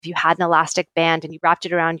If you had an elastic band and you wrapped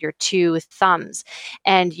it around your two thumbs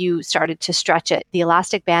and you started to stretch it, the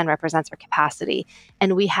elastic band represents our capacity.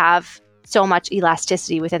 And we have so much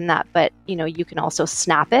elasticity within that, but you can also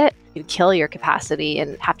snap it, you kill your capacity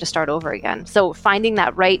and have to start over again. So finding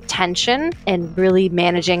that right tension and really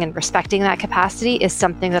managing and respecting that capacity is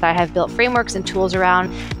something that I have built frameworks and tools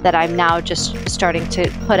around that I'm now just starting to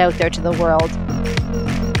put out there to the world.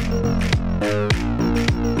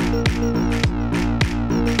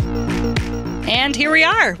 And here we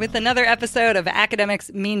are with another episode of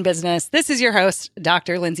Academics Mean Business. This is your host,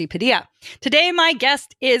 Dr. Lindsay Padilla. Today, my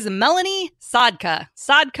guest is Melanie Sadka.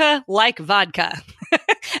 Sadka like vodka.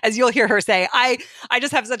 As you'll hear her say, I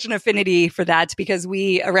just have such an affinity for that because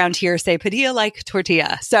we around here say Padilla like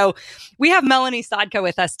tortilla. So we have Melanie Sadka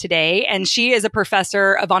with us today, and she is a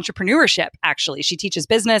professor of entrepreneurship, actually. She teaches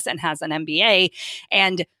business and has an MBA.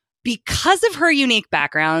 And because of her unique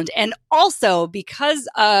background and also because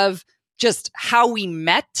of just how we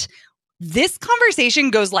met, this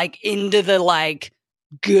conversation goes into the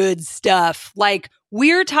good stuff.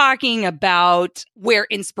 We're talking about where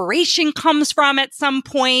inspiration comes from at some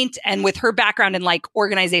point, and with her background in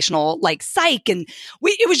organizational psych, and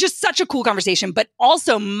it was just such a cool conversation. But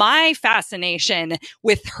also my fascination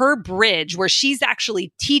with her bridge, where she's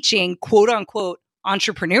actually teaching quote unquote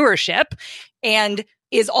entrepreneurship and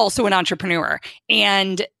is also an entrepreneur.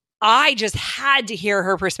 And I just had to hear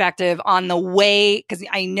her perspective on the way, because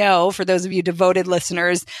I know for those of you devoted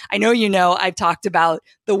listeners, I know I've talked about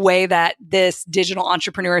the way that this digital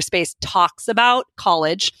entrepreneur space talks about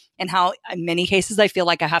college and how in many cases I feel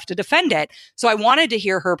like I have to defend it. So I wanted to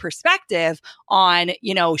hear her perspective on,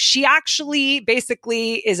 she actually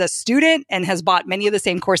basically is a student and has bought many of the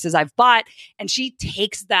same courses I've bought, and she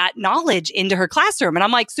takes that knowledge into her classroom. And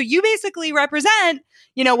I'm like, so you basically represent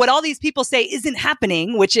what all these people say isn't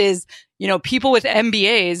happening, which is, people with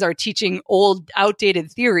MBAs are teaching old,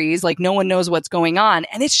 outdated theories, no one knows what's going on.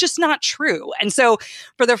 And it's just not true. And so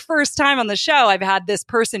for the first time on the show, I've had this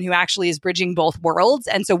person who actually is bridging both worlds.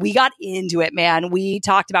 And so we got into it, man. We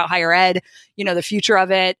talked about higher ed, the future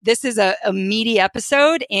of it. This is a meaty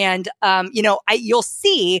episode. And, you'll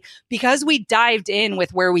see, because we dived in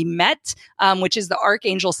with where we met, which is the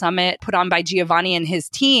Archangel Summit put on by Giovanni and his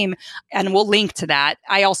team. And we'll link to that.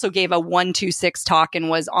 I also gave a 126 talk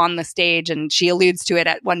and was on the stage, and she alludes to it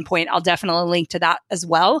at one point. I'll definitely link to that as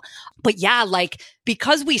well. But yeah,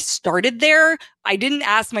 because we started there, I didn't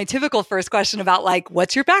ask my typical first question about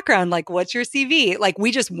what's your background? What's your CV?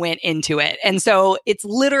 We just went into it. And so it's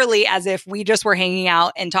literally as if we just were hanging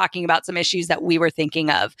out and talking about some issues that we were thinking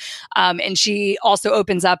of. And she also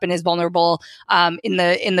opens up and is vulnerable in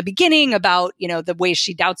the beginning about, the ways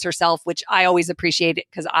she doubts herself, which I always appreciate it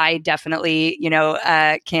because I definitely,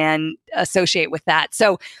 can associate with that.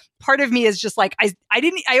 So part of me is just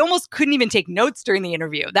I almost couldn't even take notes during the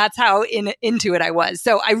interview. That's how into it I was.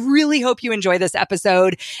 So I really hope you enjoy this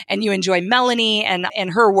episode and you enjoy Melanie and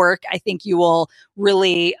her work. I think you will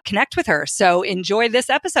really connect with her. So enjoy this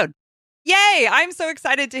episode. Yay! I'm so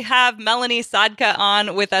excited to have Melanie Sadka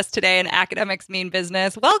on with us today in Academics Mean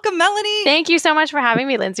Business. Welcome, Melanie. Thank you so much for having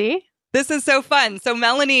me, Lindsay. This is so fun. So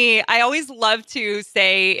Melanie, I always love to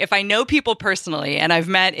say, if I know people personally and I've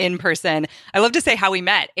met in person, I love to say how we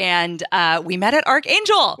met. And we met at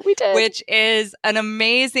Archangel, we did, which is an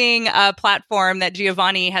amazing platform that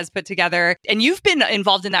Giovanni has put together. And you've been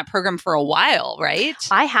involved in that program for a while, right?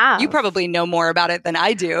 I have. You probably know more about it than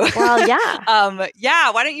I do. Well, yeah.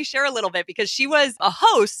 Yeah. Why don't you share a little bit? Because she was a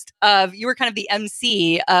host you were kind of the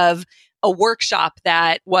MC of a workshop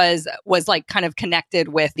that was kind of connected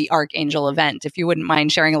with the Archangel event. If you wouldn't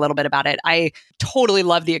mind sharing a little bit about it. I totally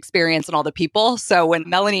love the experience and all the people. So when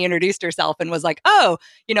Melanie introduced herself and was like, oh,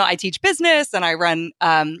 I teach business and I run,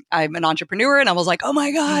 I'm an entrepreneur. And I was like, oh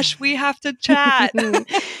my gosh, we have to chat.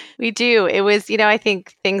 We do. It was, I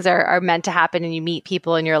think things are meant to happen and you meet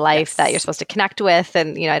people in your life that you're supposed to connect with.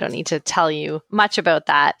 And, I don't need to tell you much about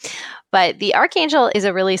that. But the Archangel is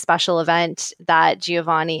a really special event that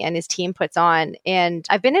Giovanni and his team puts on. And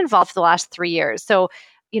I've been involved for the last 3 years. So,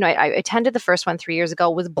 I attended the first one 3 years ago,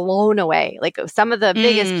 was blown away. Some of the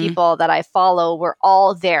biggest people that I follow were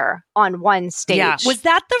all there on one stage. Yeah. Was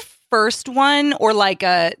that the first one or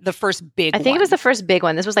the first big one? I think it was the first big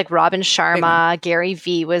one. This was Robin Sharma, Gary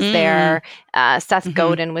Vee was there, Seth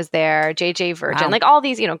Godin was there, JJ Virgin, all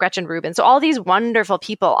these, Gretchen Rubin. So all these wonderful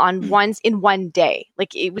people on in one day.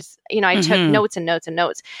 It was, I took notes and notes and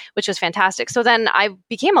notes, which was fantastic. So then I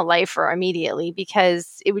became a lifer immediately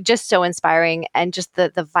because it was just so inspiring, and just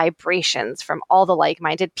the vibrations from all the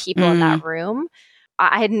like-minded people in that room.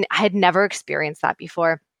 I had never experienced that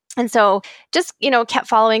before. And so just, kept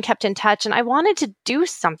following, kept in touch. And I wanted to do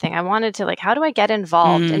something. I wanted to how do I get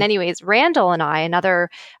involved? And anyways, Randall and I, another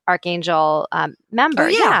Archangel member.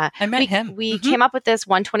 I met him. We came up with this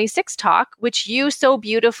 126 talk, which you so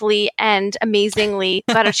beautifully and amazingly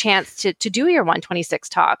got a chance to do your 126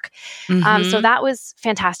 talk. So that was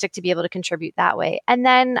fantastic to be able to contribute that way. And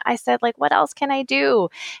then I said, what else can I do?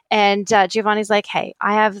 And Giovanni's like, hey,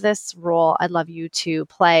 I have this role I'd love you to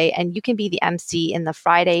play, and you can be the MC in the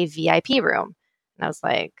Friday VIP room. And I was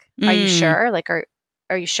like, are you sure?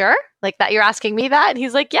 Are you sure? That you're asking me that? And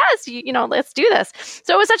he's like, yes, let's do this.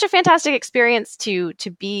 So it was such a fantastic experience to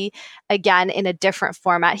be again in a different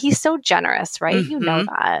format. He's so generous, right? You know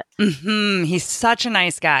that. He's such a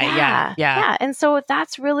nice guy. Yeah. And so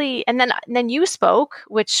that's really, and then you spoke,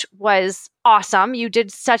 which was awesome. You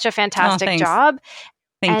did such a fantastic job.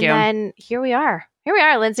 Thank you. And then here we are,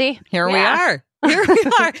 Lindsay. Here we are. Here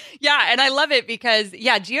we are. Yeah. And I love it because,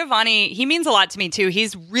 Giovanni, he means a lot to me too.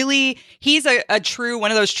 He's a true, one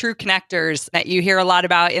of those true connectors that you hear a lot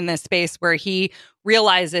about in this space, where he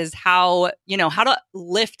realizes how to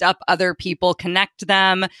lift up other people, connect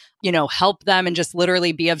them, help them, and just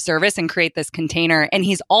literally be of service and create this container. And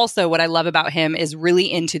he's also, what I love about him is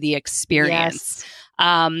really into the experience,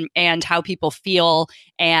 and how people feel,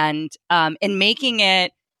 and making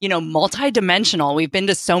it, multidimensional. We've been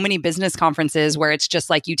to so many business conferences where it's just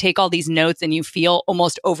you take all these notes and you feel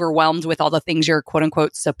almost overwhelmed with all the things you're quote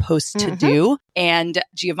unquote supposed to do. And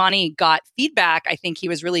Giovanni got feedback. I think he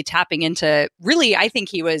was really tapping into, I think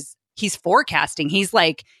he's forecasting. He's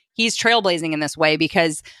trailblazing in this way,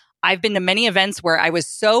 because I've been to many events where I was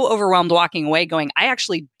so overwhelmed walking away going, I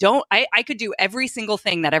could do every single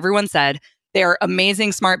thing that everyone said. They're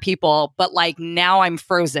amazing, smart people, but now I'm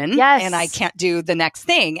frozen and I can't do the next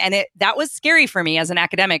thing. And that was scary for me as an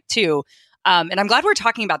academic too. And I'm glad we're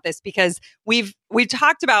talking about this, because we've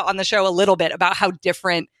talked about on the show a little bit about how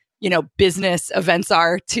different, business events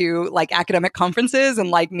are to academic conferences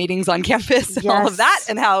and meetings on campus and all of that,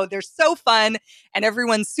 and how they're so fun and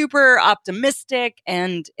everyone's super optimistic,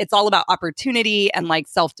 and it's all about opportunity and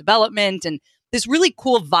self-development and this really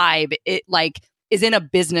cool vibe. It is in a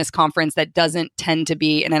business conference that doesn't tend to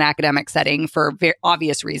be in an academic setting for very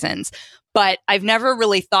obvious reasons. But I've never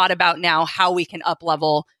really thought about now how we can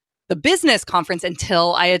up-level the business conference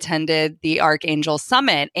until I attended the Archangel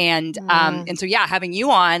Summit. And so, having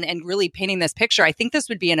you on and really painting this picture, I think this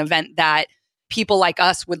would be an event that people like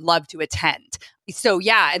us would love to attend. So,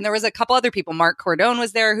 and there was a couple other people. Mark Cordone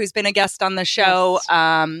was there, who's been a guest on the show.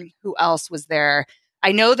 Who else was there?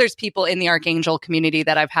 I know there's people in the Archangel community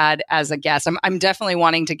that I've had as a guest. I'm definitely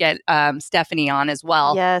wanting to get Stephanie on as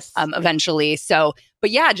well. Yes. Eventually. So, but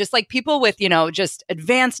just people with, just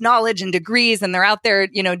advanced knowledge and degrees, and they're out there,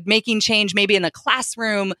 making change maybe in the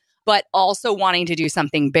classroom, but also wanting to do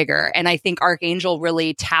something bigger. And I think Archangel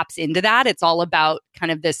really taps into that. It's all about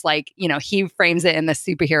kind of this, he frames it in the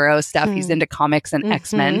superhero stuff. He's into comics and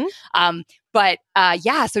X-Men.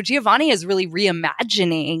 So Giovanni is really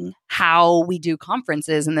reimagining how we do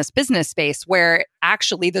conferences in this business space, where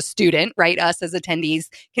actually the student, right, us as attendees,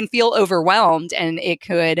 can feel overwhelmed, and it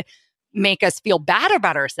could make us feel bad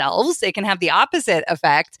about ourselves. It can have the opposite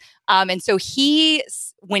effect. And so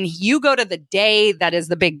when you go to the day that is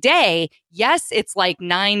the big day, yes, it's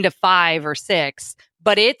 9 to 5 or 6,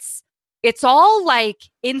 but it's all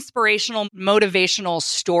inspirational, motivational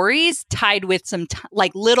stories tied with some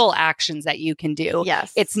little actions that you can do.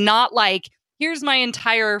 Yes. It's not here's my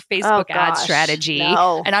entire Facebook ad strategy,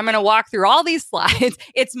 no. and I'm going to walk through all these slides.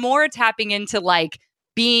 It's more tapping into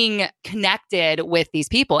being connected with these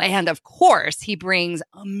people. And of course, he brings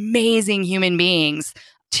amazing human beings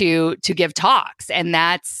to give talks. And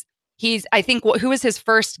I think, who was his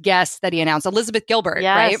first guest that he announced? Elizabeth Gilbert,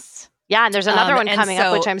 right? Yeah, and there's another one coming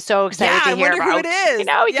up, which I'm so excited to hear about. I wonder who it is.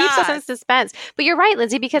 He keeps us in suspense. But you're right,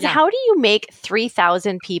 Lindsay, because how do you make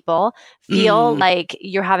 3,000 people feel like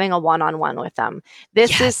you're having a one-on-one with them?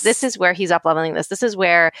 This is where he's up-leveling this. This is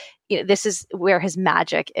where his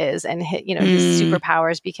magic is, and his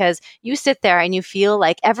superpowers, because you sit there and you feel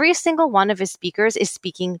like every single one of his speakers is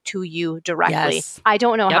speaking to you directly. Yes. I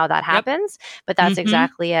don't know how that happens, but that's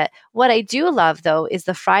exactly it. What I do love, though, is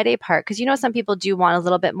the Friday part, because some people do want a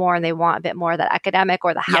little bit more, and they want a bit more of that academic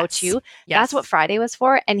or the how-to. Yes. That's what Friday was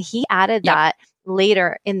for, and he added that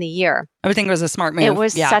later in the year. I would think it was a smart move. It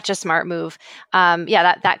was such a smart move.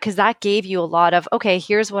 Because that gave you a lot of, okay,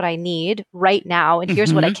 here's what I need right now, and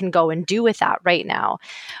here's what I can go and do with that right now.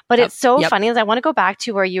 But it's so funny, as I want to go back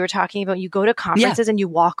to where you were talking about, you go to conferences and you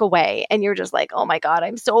walk away and you're just like, oh my God,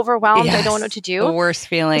 I'm so overwhelmed. I don't know what to do. The worst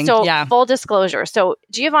feeling. So full disclosure. So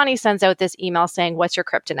Giovanni sends out this email saying, what's your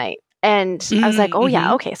kryptonite? And I was like, oh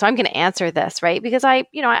yeah, okay. So I'm going to answer this, right? Because I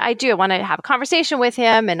want to have a conversation with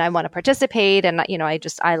him and I want to participate. And,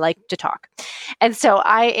 I like to talk. And so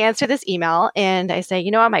I answer this email and I say,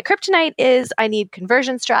 what my kryptonite is, I need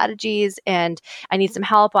conversion strategies and I need some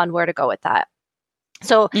help on where to go with that.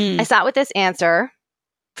 So I sat with this answer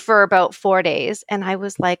for about 4 days and I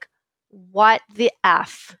was like, what the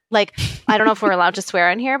F? Like, I don't know if we're allowed to swear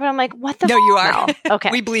in here, but I'm like, what the No, you are. No. Okay.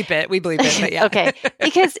 We bleep it, but yeah. Okay.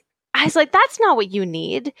 Because I was like, that's not what you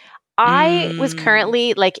need. I was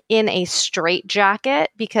currently like in a straitjacket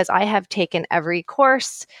because I have taken every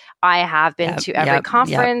course. I have been to every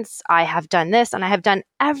conference. I have done this and I have done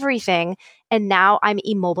everything. And now I'm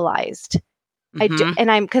immobilized.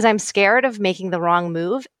 Because I'm scared of making the wrong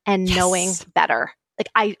move and knowing better. Like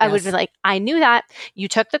I would be like, I knew that you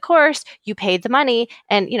took the course, you paid the money,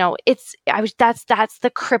 and that's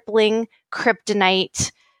the crippling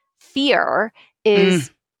kryptonite fear is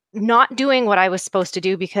not doing what I was supposed to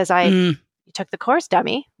do because you took the course,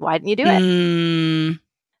 dummy. Why didn't you do it?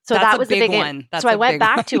 So that was the big one. So I went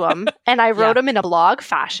back to him and I wrote him in a blog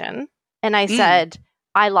fashion and I said,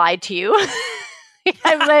 I lied to you.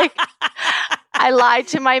 I'm like, I lied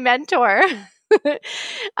to my mentor.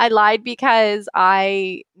 I lied because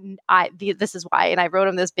this is why. And I wrote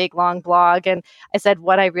him this big, long blog. And I said,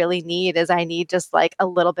 what I really need is I need just like a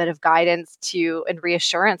little bit of guidance and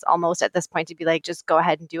reassurance almost at this point to be like, just go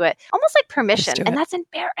ahead and do it. Almost like permission. And that's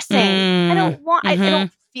embarrassing. I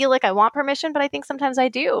don't feel like I want permission, but I think sometimes I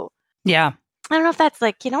do. Yeah. I don't know if that's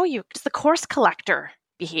like, just the course collector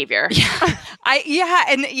behavior.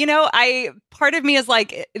 Part of me is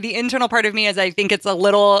like the internal part of me is I think it's a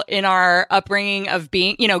little in our upbringing of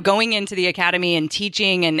being, going into the academy and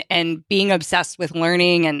teaching and being obsessed with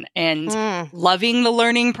learning and loving the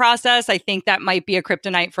learning process. I think that might be a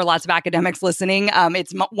kryptonite for lots of academics listening.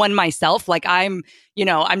 It's one myself. Like I'm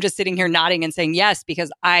just sitting here nodding and saying yes,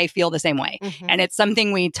 because I feel the same way. And it's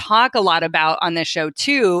something we talk a lot about on this show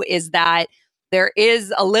too, is that there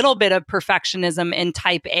is a little bit of perfectionism in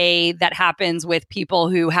type A that happens with people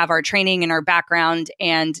who have our training and our background.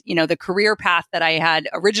 And, the career path that I had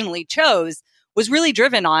originally chose was really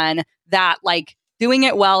driven on that, like doing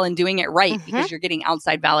it well and doing it right because you're getting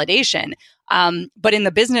outside validation. But in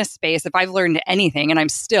the business space, if I've learned anything, and I'm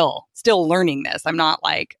still learning this, I'm not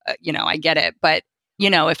like, I get it, but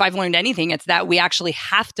if I've learned anything, it's that we actually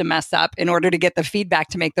have to mess up in order to get the feedback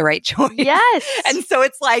to make the right choice. Yes. And so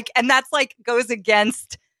it's like, and that's like goes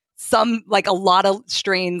against a lot of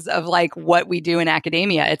strains of like what we do in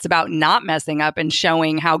academia. It's about not messing up and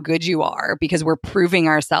showing how good you are because we're proving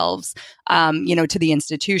ourselves, to the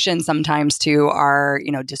institution, sometimes to our,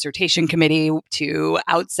 dissertation committee, to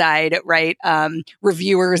outside, right,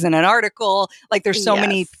 reviewers in an article. Like there's so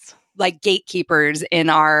many like gatekeepers in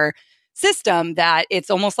our system that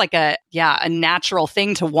it's almost like a natural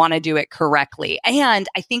thing to want to do it correctly. And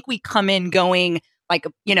I think we come in going like,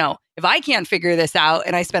 if I can't figure this out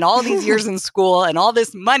and I spent all these years in school and all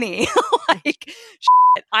this money, like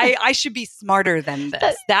I should be smarter than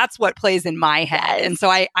this. That's what plays in my head. Yes. And so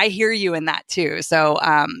I hear you in that too. So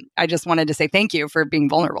I just wanted to say thank you for being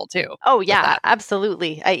vulnerable too. Oh yeah,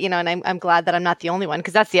 absolutely. And I'm glad that I'm not the only one,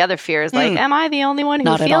 because that's the other fear is like, am I the only one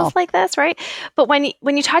who feels like this? Right. But when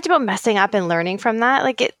you talked about messing up and learning from that,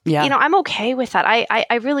 like I'm okay with that.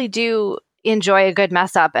 I really do enjoy a good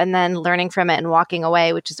mess up and then learning from it and walking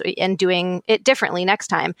away, and doing it differently next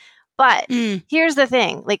time. But here's the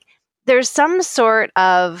thing, like there's some sort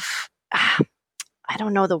of, I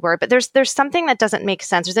don't know the word, but there's something that doesn't make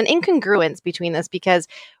sense. There's an incongruence between this, because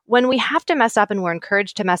when we have to mess up and we're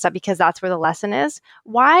encouraged to mess up because that's where the lesson is,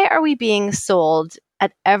 why are we being sold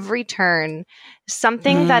at every turn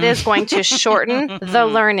something that is going to shorten the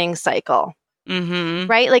learning cycle?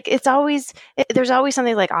 Right? Like there's always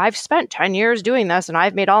something like, I've spent 10 years doing this and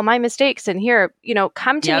I've made all my mistakes, and here,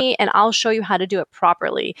 come to me and I'll show you how to do it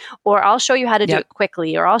properly, or I'll show you how to do it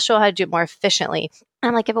quickly, or I'll show you how to do it more efficiently.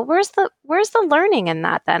 I'm like, but where's the learning in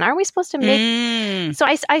that then? Are we supposed to make... So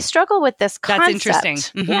I struggle with this concept. That's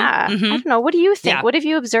interesting. Yeah. I don't know. What do you think? What have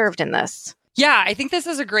you observed in this? Yeah, I think this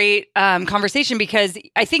is a great conversation, because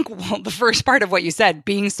I think the first part of what you said,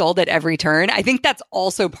 being sold at every turn, I think that's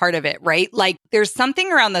also part of it, right? Like there's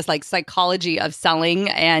something around this like psychology of selling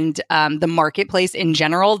and the marketplace in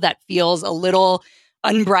general that feels a little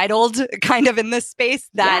unbridled kind of in this space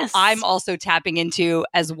that I'm also tapping into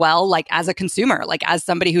as well, like as a consumer, like as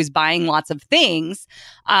somebody who's buying lots of things.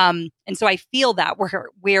 And so I feel that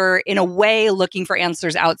we're in a way looking for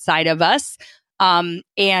answers outside of us.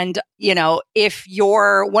 And, if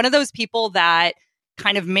you're one of those people that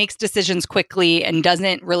kind of makes decisions quickly and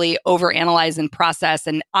doesn't really overanalyze and process.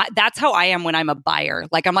 And that's how I am when I'm a buyer.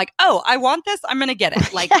 Like, I'm like, oh, I want this, I'm going to get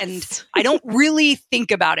it. Like, Yes. And I don't really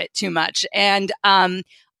think about it too much. And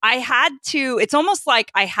it's almost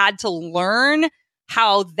like I had to learn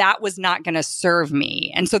how that was not going to serve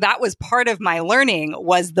me. And so that was part of my learning,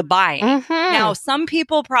 was the buying. Mm-hmm. Now, some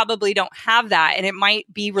people probably don't have that, and it might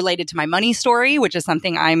be related to my money story, which is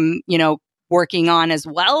something I'm, working on as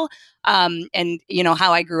well. And,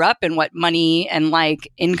 how I grew up and what money and like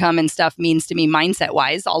income and stuff means to me mindset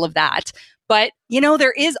wise, all of that. But,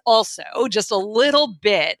 there is also just a little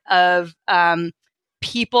bit of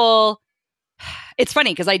people. It's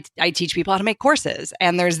funny because I teach people how to make courses,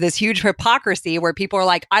 and there's this huge hypocrisy where people are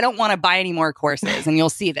like, I don't want to buy any more courses. And you'll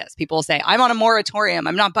see this. People will say, I'm on a moratorium.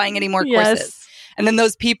 I'm not buying any more courses. And then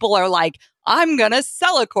those people are like, I'm going to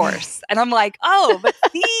sell a course. And I'm like, oh, but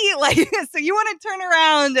see, like, so you want to turn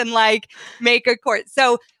around and like make a course.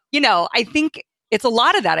 So, I think it's a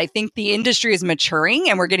lot of that. I think the industry is maturing,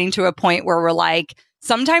 and we're getting to a point where we're like,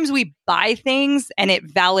 sometimes we buy things and it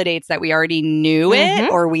validates that we already knew it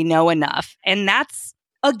or we know enough. And that's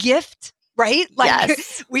a gift, right? Like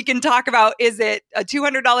we can talk about, is it a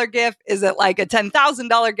 $200 gift? Is it like a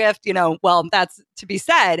 $10,000 gift? Well, that's to be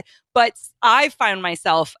said. But I find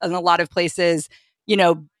myself in a lot of places,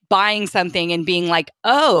 buying something and being like,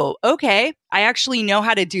 oh, okay, I actually know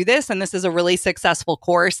how to do this. And this is a really successful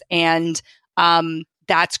course. And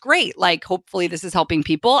that's great. Like, hopefully this is helping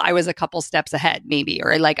people. I was a couple steps ahead, maybe,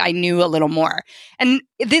 or like I knew a little more. And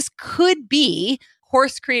this could be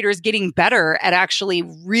course creators getting better at actually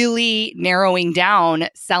really narrowing down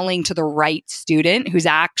selling to the right student who's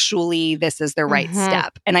actually, this is the right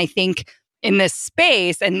step. And I think in this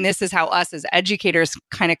space, and this is how us as educators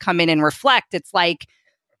kind of come in and reflect, it's like,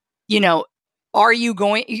 are you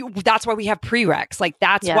going, that's why we have prereqs. Like,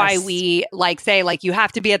 that's why we like say, like, you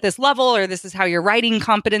have to be at this level, or this is how your writing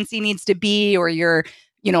competency needs to be, or your,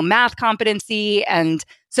 math competency. And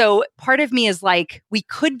so part of me is like, we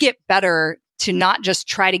could get better to not just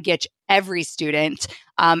try to get every student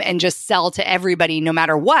and just sell to everybody no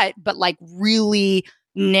matter what, but like really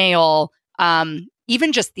nail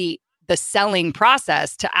even just the selling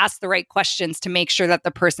process, to ask the right questions to make sure that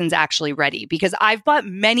the person's actually ready. Because I've bought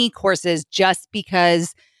many courses just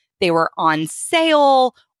because they were on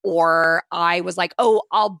sale, or I was like, oh,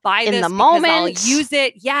 I'll buy this in the moment. I'll use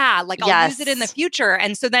it. Yeah, like I'll use it in the future.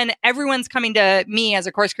 And so then everyone's coming to me as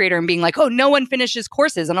a course creator and being like, oh, no one finishes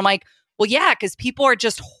courses. And I'm like, well, yeah, because people are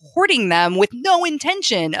just hoarding them with no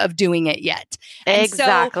intention of doing it yet. And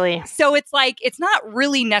exactly. So it's like, it's not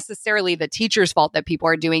really necessarily the teacher's fault that people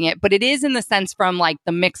are doing it, but it is in the sense from like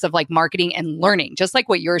the mix of like marketing and learning, just like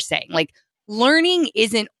what you're saying. Like, learning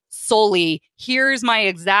isn't solely, here's my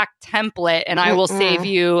exact template and I will save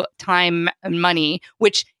you time and money,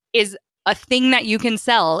 which is a thing that you can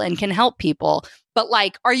sell and can help people. But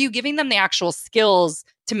like, are you giving them the actual skills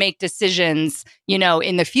to make decisions,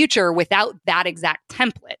 in the future without that exact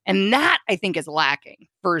template? And that, I think, is lacking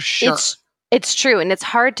for sure. It's true. And it's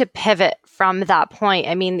hard to pivot from that point.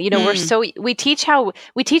 I mean, we teach how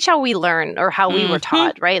we learn, or how we were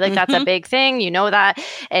taught, right? Like, that's a big thing, that.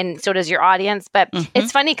 And so does your audience. But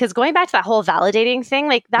it's funny because going back to that whole validating thing,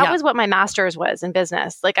 like that was what my master's was in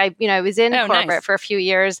business. Like I was in corporate for a few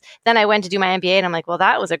years. Then I went to do my MBA, and I'm like, well,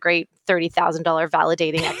 that was a great $30,000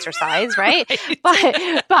 validating exercise, right? But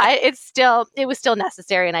it was still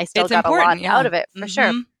necessary, and I still got a lot out of it for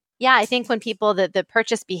sure. Yeah, I think when people, the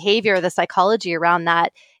purchase behavior, the psychology around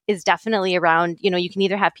that is definitely around, you can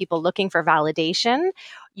either have people looking for validation,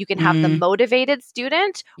 you can have the motivated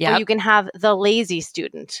student, or you can have the lazy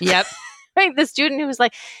student. Yep. Right? The student who's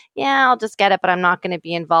like, yeah, I'll just get it, but I'm not going to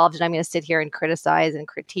be involved, and I'm going to sit here and criticize and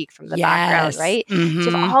critique from the background, right? So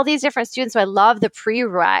you have all these different students. So I love the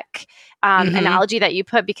prereq analogy that you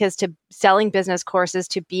put, because to selling business courses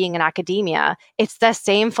to being in academia, it's the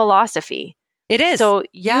same philosophy. It is. So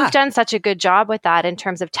you've done such a good job with that in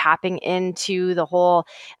terms of tapping into the whole,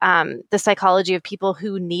 the psychology of people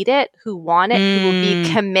who need it, who want it, who will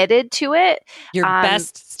be committed to it. Your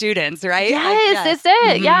best students, right? Yes,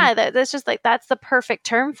 that's it. Yeah, that's just like, that's the perfect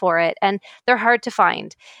term for it. And they're hard to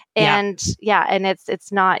find. And and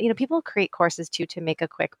it's not, people create courses too to make a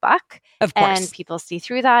quick buck. Of course. And people see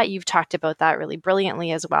through that. You've talked about that really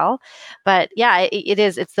brilliantly as well. But yeah,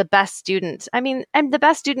 it's the best student. I mean, and the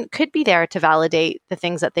best student could be there to validate the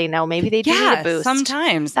things that they know. Maybe they do need a boost.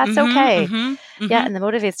 Sometimes. That's okay. Yeah, and the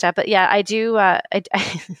motivate stuff. But yeah, I do.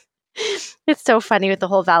 It's so funny with the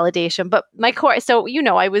whole validation. But my course, so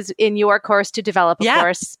I was in your course to develop a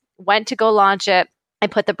course, went to go launch it. I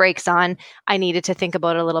put the brakes on. I needed to think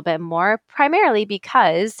about it a little bit more, primarily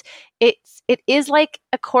because it is like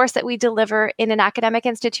a course that we deliver in an academic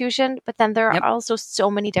institution, but then there are also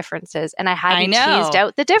so many differences, and I hadn't teased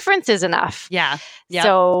out the differences enough. Yeah.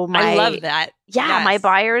 So I love that. Yeah, my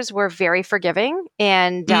buyers were very forgiving,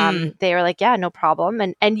 and they were like, yeah, no problem.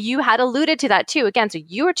 And you had alluded to that too. Again, so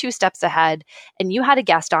you were 2 steps ahead, and you had a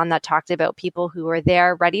guest on that talked about people who were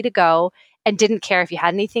there ready to go and didn't care if you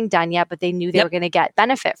had anything done yet, but they knew they were going to get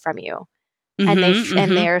benefit from you.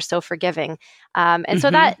 And they are so forgiving.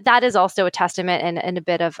 So that is also a testament and a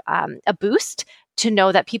bit of a boost to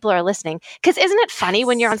know that people are listening. Because isn't it funny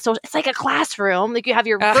when you're on social, it's like a classroom, like you have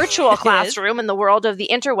your virtual classroom in the world of the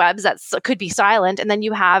interwebs that could be silent. And then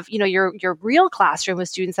you have, your real classroom with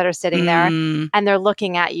students that are sitting there and they're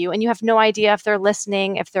looking at you and you have no idea if they're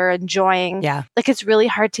listening, if they're enjoying. Yeah. Like it's really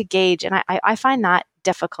hard to gauge. And I find that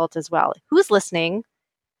difficult as well. Who's listening?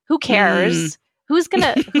 Who cares? Who's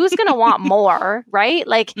gonna want more, right?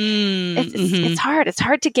 Like it's hard. It's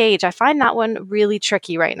hard to gauge. I find that one really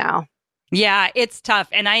tricky right now. Yeah, it's tough.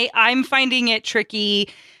 And I'm finding it tricky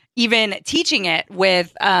even teaching it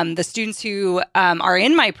with the students who are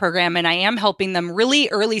in my program, and I am helping them really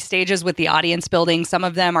early stages with the audience building. Some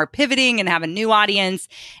of them are pivoting and have a new audience.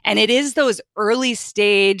 And it is those early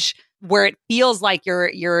stage where it feels like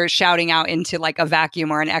you're shouting out into like a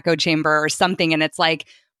vacuum or an echo chamber or something. And it's like,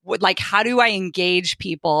 how do I engage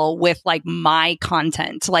people with like my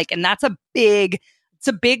content? Like, and that's it's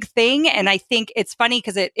a big thing. And I think it's funny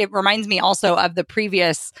because it reminds me also of the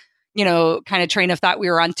previous, kind of train of thought we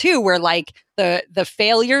were on too, where like the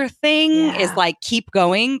failure thing is like, keep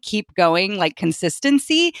going, like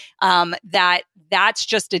consistency. That's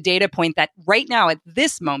just a data point that right now at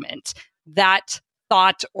this moment, that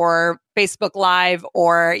thought or Facebook Live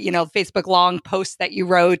or, Facebook long posts that you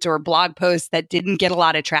wrote or blog posts that didn't get a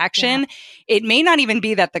lot of traction. It may not even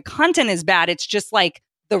be that the content is bad. It's just like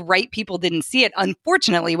the right people didn't see it,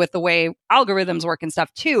 unfortunately, with the way algorithms work and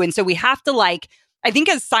stuff too. And so we have to I think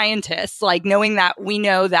as scientists, knowing that we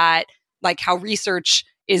know that how research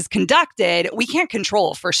is conducted, we can't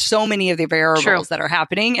control for so many of the variables that are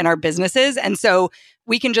happening in our businesses. And so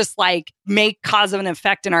we can just make cause and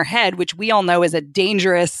effect in our head, which we all know is a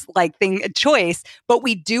dangerous choice, but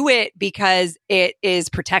we do it because it is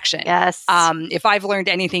protection. Yes. If I've learned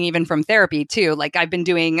anything even from therapy too, I've been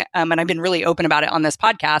doing, and I've been really open about it on this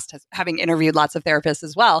podcast, having interviewed lots of therapists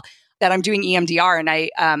as well, that I'm doing EMDR,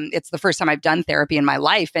 and it's the first time I've done therapy in my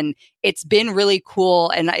life, and it's been really cool,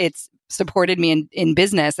 and it's supported me in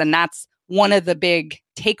business, and that's one of the big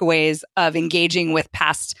takeaways of engaging with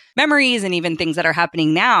past memories and even things that are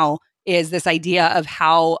happening now is this idea of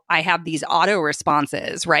how I have these auto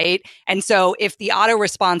responses, right? And so if the auto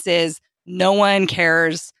response is no one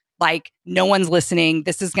cares, no one's listening,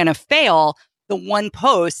 this is going to fail, the one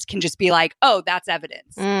post can just be oh, that's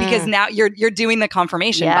evidence. Because now you're doing the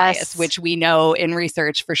confirmation bias, which we know in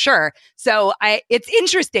research for sure. So it's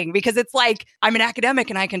interesting because it's I'm an academic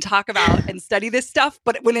and I can talk about and study this stuff.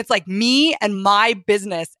 But when it's me and my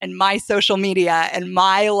business and my social media and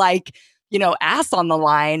my ass on the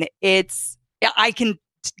line, I can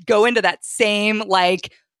go into that same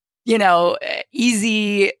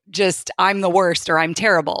easy, just I'm the worst or I'm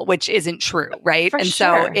terrible, which isn't true. Right. For and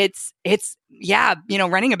sure. so it's,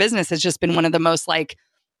 running a business has just been one of the most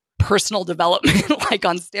personal development,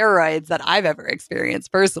 on steroids that I've ever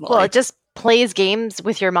experienced personally. Well, it just plays games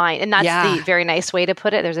with your mind. And that's the very nice way to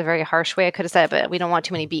put it. There's a very harsh way I could have said it, but we don't want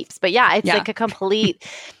too many beeps. But it's a complete,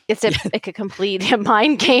 a complete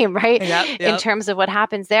mind game, right? Yep. In terms of what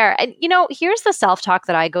happens there. And, here's the self-talk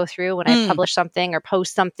that I go through when I publish something or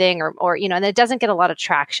post something or, and it doesn't get a lot of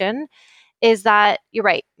traction, is that you're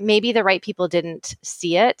right. Maybe the right people didn't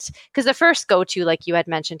see it. Because the first go-to, like you had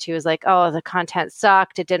mentioned too, is oh, the content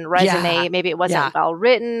sucked. It didn't resonate. Maybe it wasn't well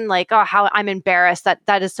written. Oh, how I'm embarrassed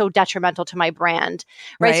that is so detrimental to my brand.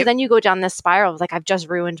 Right. So then you go down this spiral of I've just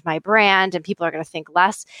ruined my brand and people are going to think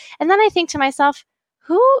less. And then I think to myself,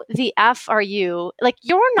 who the F are you?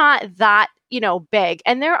 You're not that, big.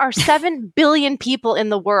 And there are 7 billion people in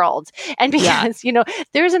the world. And because,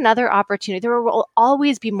 there's another opportunity. There will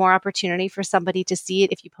always be more opportunity for somebody to see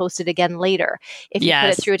it if you post it again later, if you put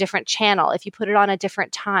it through a different channel, if you put it on a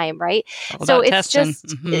different time, right? So it's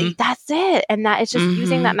just, that's it. And that it's just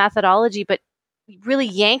using that methodology, but really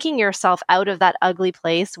yanking yourself out of that ugly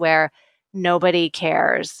place where nobody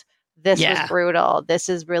cares. this was brutal. This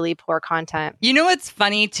is really poor content. You know what's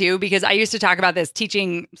funny too? Because I used to talk about this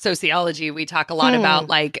teaching sociology. We talk a lot about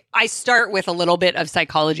like, I start with a little bit of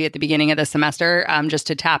psychology at the beginning of the semester, just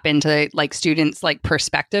to tap into like students' like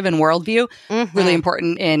perspective and worldview. Really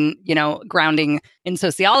important in, you know, grounding in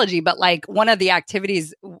sociology. But like one of the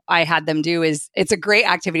activities I had them do is, it's a great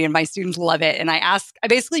activity and my students love it. And I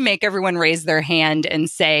basically make everyone raise their hand and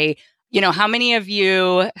say, you know, how many of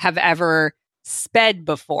you have ever sped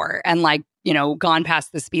before and like, you know, gone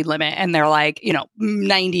past the speed limit? And they're like, you know,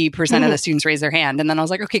 90% of the students raise their hand. And then I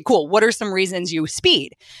was like, okay, cool. What are some reasons you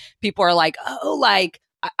speed? People are like, oh, like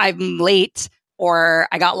I'm late, or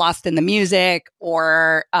I got lost in the music,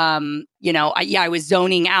 or, you know, I was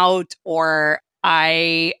zoning out, or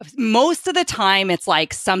most of the time it's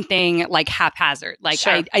like something like haphazard. Like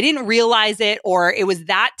I didn't realize it, or it was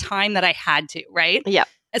that time that I had to, right? Yeah.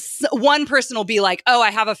 One person will be like, oh, I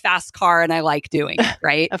have a fast car and I like doing it,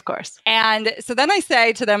 right? Of course. And so then I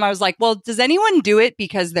say to them, I was like, well, does anyone do it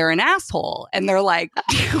because they're an asshole? And they're like,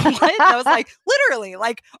 what? And I was like, literally,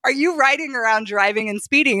 like, are you riding around driving and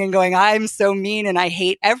speeding and going, I'm so mean and I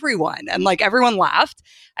hate everyone? And like everyone laughed.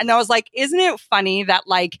 And I was like, isn't it funny that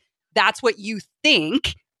like, that's what you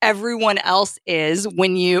think everyone else is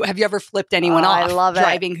when have you ever flipped anyone off I love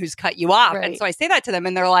driving who's cut you off? Right. And so I say that to them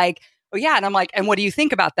and they're like, oh, yeah. And I'm like, and what do you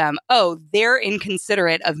think about them? Oh, they're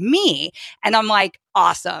inconsiderate of me. And I'm like,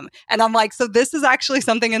 awesome. And I'm like, so this is actually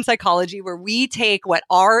something in psychology where we take what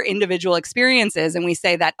our individual experience is and we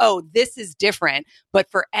say that, oh, this is different.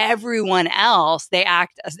 But for everyone else, they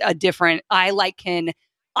act a different.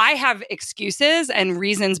 I have excuses and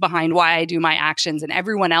reasons behind why I do my actions, and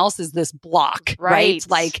everyone else is this block, right?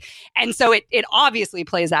 Like, and so it obviously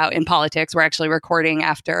plays out in politics. We're actually recording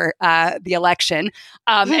after the election,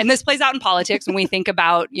 and this plays out in politics when we think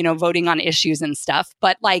about, you know, voting on issues and stuff.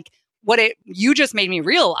 But like, you just made me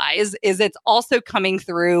realize is it's also coming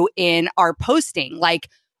through in our posting, like,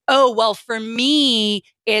 oh, well, for me,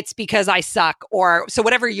 it's because I suck, or so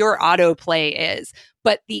whatever your autoplay is.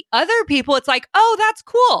 But the other people, it's like, oh, that's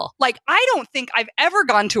cool. Like, I don't think I've ever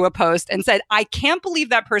gone to a post and said, I can't believe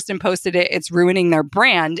that person posted it. It's ruining their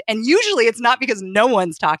brand. And usually it's not because no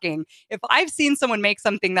one's talking. If I've seen someone make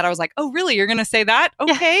something that I was like, oh, really? You're going to say that?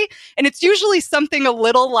 Okay. Yeah. And it's usually something a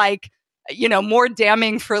little like, you know, more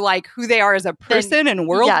damning for like who they are as a person and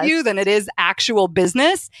worldview than it is actual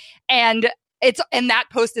business. And that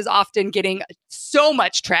post is often getting so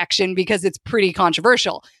much traction because it's pretty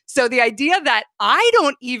controversial. So the idea that I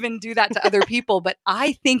don't even do that to other people, but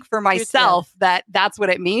I think for myself that that's what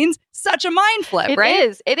it means, such a mind flip,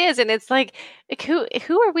 right? It is. And it's like,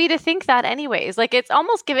 who are we to think that anyways? Like, it's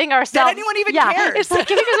almost giving ourselves... That anyone even cares. It's like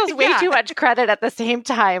giving ourselves way too much credit at the same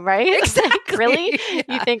time, right? Exactly. Like, really? Yeah.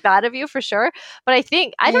 You think that of you for sure? But I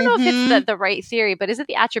think, I don't know if it's the right theory, but is it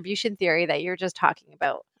the attribution theory that you're just talking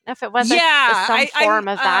about? If it was some form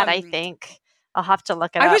of that, I think I'll have to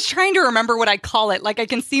look it up. I was trying to remember what I call it. Like I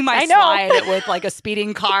can see my slide with like a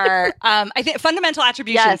speeding car. I think fundamental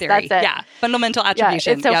attribution theory. That's it. Yeah, fundamental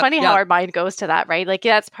attribution. Yeah, it's so funny how our mind goes to that, right? Like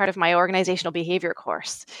that's part of my organizational behavior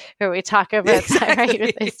course where we talk about that, right,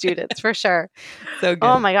 with the students for sure. So good.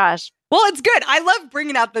 Oh my gosh. Well, it's good. I love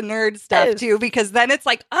bringing out the nerd stuff too, because then it's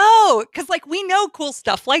like, oh, because like we know cool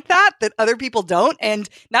stuff like that other people don't. And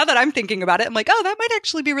now that I'm thinking about it, I'm like, oh, that might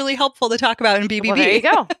actually be really helpful to talk about in BBB. Well, there you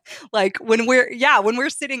go. Like when we're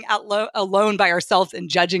sitting alone by ourselves and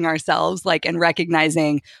judging ourselves, like, and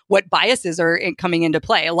recognizing what biases are coming into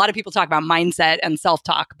play. A lot of people talk about mindset and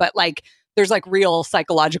self-talk, but like, there's like real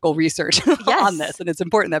psychological research on this. And it's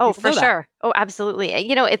important that people know that. Sure. Oh, absolutely.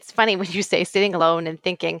 You know, it's funny when you say sitting alone and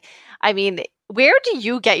thinking, I mean, where do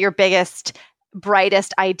you get your biggest,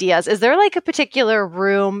 brightest ideas? Is there like a particular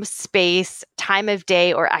room, space, time of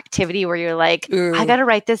day, or activity where you're like, I got to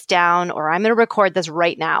write this down, or I'm going to record this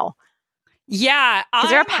right now? Yeah. Is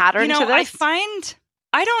there a pattern to this?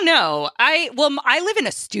 I don't know. I live in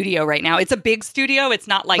a studio right now. It's a big studio. It's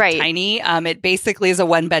not like tiny. It basically is a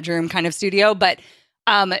 1-bedroom kind of studio. But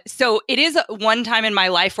so it is one time in my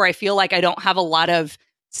life where I feel like I don't have a lot of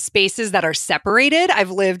spaces that are separated.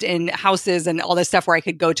 I've lived in houses and all this stuff where I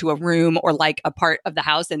could go to a room or like a part of the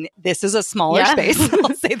house. And this is a smaller space.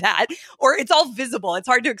 I'll say that. Or it's all visible. It's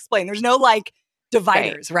hard to explain. There's no like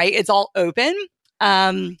dividers, right? It's all open.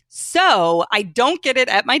 So I don't get it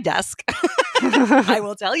at my desk. I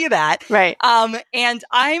will tell you that. Right. And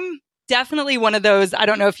I'm definitely one of those, I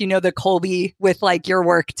don't know if you know the Kolbe with like your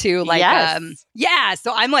work too. Like,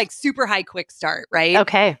 so I'm like super high quick start, right?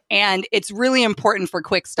 Okay. And it's really important for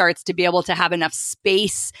quick starts to be able to have enough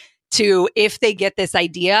space to, if they get this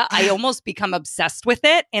idea, I almost become obsessed with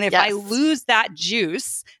it. And if I lose that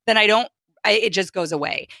juice, then I don't it just goes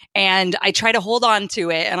away. And I try to hold on to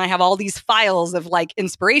it. And I have all these files of like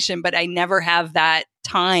inspiration, but I never have that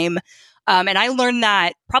time. And I learned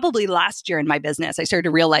that probably last year in my business. I started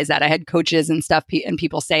to realize that I had coaches and stuff, and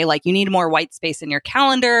people say like, you need more white space in your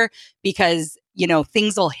calendar because, you know,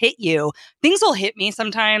 things will hit you. Things will hit me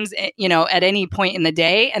sometimes, you know, at any point in the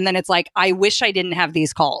day. And then it's like, I wish I didn't have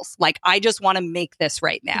these calls. Like, I just want to make this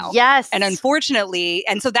right now. Yes. And unfortunately,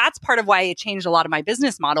 and so that's part of why I changed a lot of my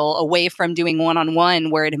business model away from doing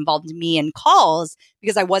one-on-one where it involved me and calls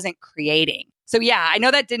because I wasn't creating. So yeah, I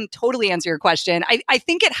know that didn't totally answer your question. I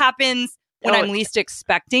think it happens when I'm least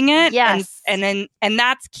expecting it. Yes. And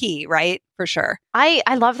that's key, right? For sure.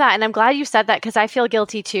 I love that. And I'm glad you said that because I feel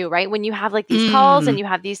guilty too, right? When you have like these calls and you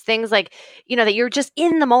have these things like, you know, that you're just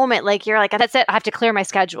in the moment, like you're like, that's it. I have to clear my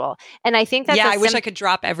schedule. And I think that's I wish I could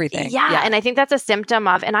drop everything. Yeah. And I think that's a symptom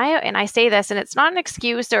of, and I say this, and it's not an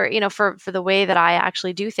excuse or, you know, for the way that I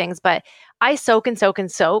actually do things, but I soak and soak and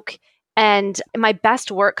soak. And my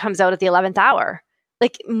best work comes out at the 11th hour.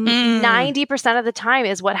 Like 90% of the time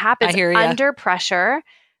is what happens under pressure.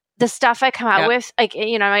 The stuff I come out with, like,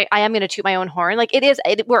 you know, I am going to toot my own horn. Like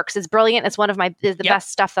it works. It's brilliant. It's one of the best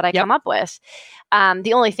stuff that I come up with.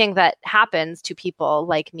 The only thing that happens to people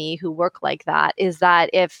like me who work like that is that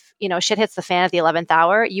if, you know, shit hits the fan at the 11th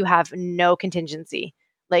hour, you have no contingency.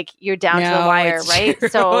 Like you're down to the wire, right? True.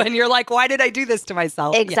 So, and you're like, why did I do this to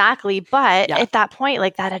myself? Exactly. But at that point,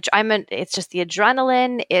 like that, it's just the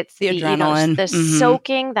adrenaline. It's the adrenaline, you know, the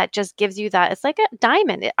soaking that just gives you that. It's like a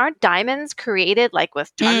diamond. Aren't diamonds created like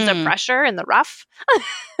with tons of pressure in the rough?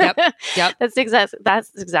 Yep. That's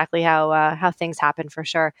exactly how things happen for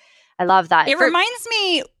sure. I love that. It reminds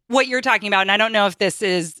me what you're talking about, and I don't know if this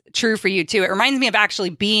is true for you too. It reminds me of actually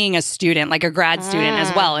being a student, like a grad student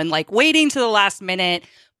as well, and like waiting to the last minute.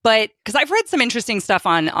 But because I've read some interesting stuff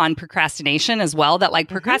on procrastination as well, that like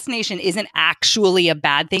procrastination isn't actually a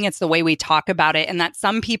bad thing. It's the way we talk about it. And that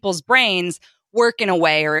some people's brains work in a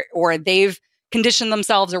way or they've conditioned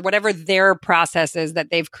themselves or whatever their process is that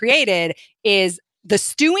they've created is the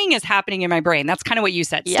stewing is happening in my brain. That's kind of what you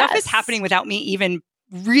said. Yes. Stuff is happening without me even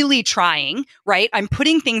really trying, right? I'm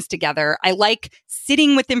putting things together. I like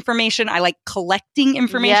sitting with information. I like collecting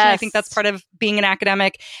information. Yes. I think that's part of being an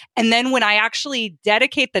academic. And then when I actually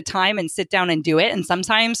dedicate the time and sit down and do it, and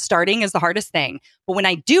sometimes starting is the hardest thing, but when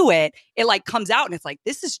I do it, it like comes out and it's like,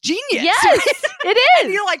 this is genius. Yes, it is.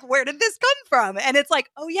 And you're like, where did this come from? And it's like,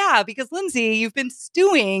 oh yeah, because Lindsay, you've been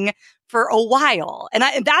stewing for a while. And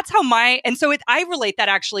that's how I relate that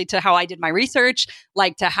actually to how I did my research,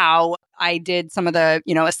 like to how I did some of the,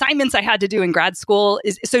 you know, assignments I had to do in grad school.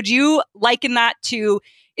 So do you liken that to,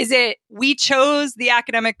 is it we chose the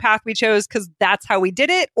academic path we chose because that's how we did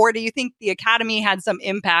it? Or do you think the academy had some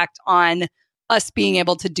impact on us being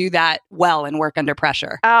able to do that well and work under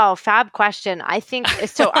pressure? Oh, fab question. I think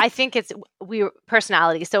so. I think it's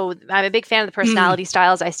personality. So I'm a big fan of the personality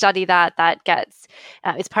styles. I study that. That gets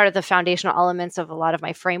it's part of the foundational elements of a lot of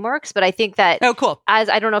my frameworks. But I think that cool. As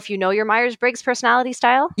I don't know if you know your Myers-Briggs personality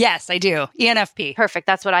style. Yes, I do. ENFP. Perfect.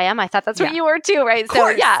 That's what I am. I thought that's what you were too, right? So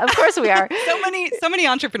yeah, of course we are. so many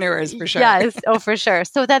entrepreneurs for sure. Yes. Oh, for sure.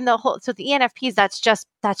 So then the ENFPs, that's just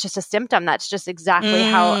a symptom. That's just exactly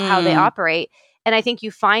how they operate. And I think you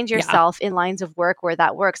find yourself in lines of work where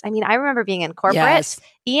that works. I mean, I remember being in corporate. Yes.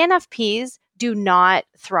 ENFPs do not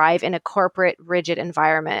thrive in a corporate, rigid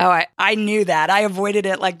environment. Oh, I knew that. I avoided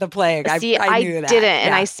it like the plague. See, I knew that. Didn't,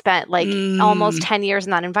 and I spent like almost 10 years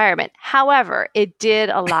in that environment. However, it did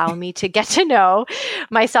allow me to get to know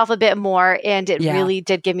myself a bit more, and it really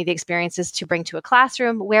did give me the experiences to bring to a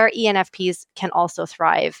classroom where ENFPs can also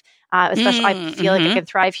thrive. Especially, I feel like I can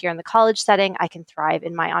thrive here in the college setting. I can thrive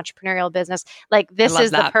in my entrepreneurial business. Like this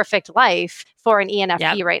is the perfect life for an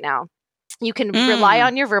ENFP right now. You can rely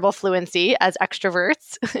on your verbal fluency as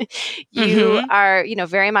extroverts. You are,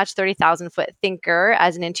 very much 30,000 foot thinker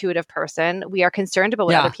as an intuitive person. We are concerned about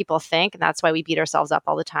what other people think. And that's why we beat ourselves up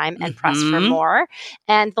all the time and press for more.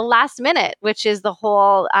 And the last minute, which is the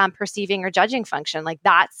whole perceiving or judging function, like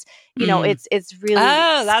that's, it's really.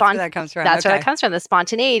 Oh, that's where that comes from. That's where that comes from. The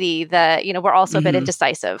spontaneity, we're also a bit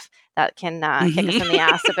indecisive. That can kick us in the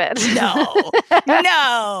ass a bit. No.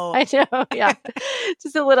 I know. Yeah.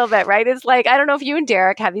 Just a little bit, right? It's like, I don't know if you and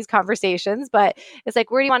Derek have these conversations, but it's like,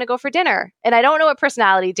 where do you want to go for dinner? And I don't know what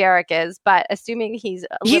personality Derek is, but assuming he's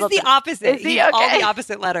the opposite. He's all the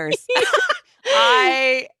opposite letters.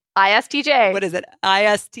 ISTJ. What is it?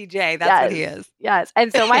 ISTJ. That's what he is. Yes.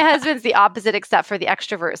 And so my husband's the opposite except for the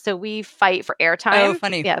extrovert. So we fight for airtime. Oh,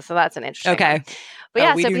 funny. Yeah. So that's an interesting one.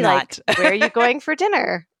 But so be like, where are you going for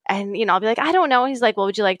dinner? And, I'll be like, I don't know. He's like, well,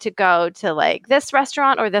 would you like to go to like this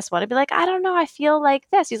restaurant or this one? I'd be like, I don't know. I feel like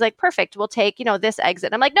this. He's like, perfect. We'll take, this exit.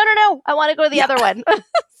 And I'm like, no. I want to go to the other one.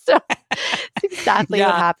 So it's exactly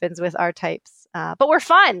what happens with our types. But we're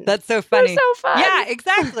fun. That's so funny. We're so fun. Yeah,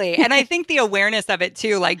 exactly. And I think the awareness of it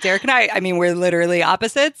too, like Derek and I mean, we're literally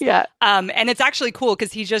opposites. Yeah. And it's actually cool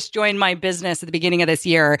because he just joined my business at the beginning of this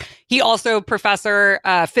year. He also professor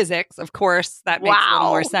physics, of course. That makes a little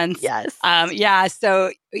more sense. Yes. Yeah.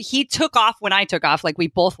 So he took off when I took off. Like we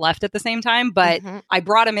both left at the same time, but I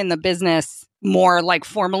brought him in the business more like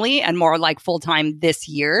formally and more like full time this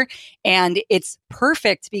year. And it's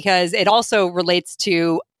perfect because it also relates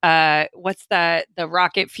to what's the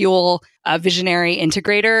rocket fuel visionary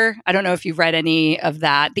integrator? I don't know if you've read any of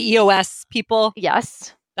that. The EOS people.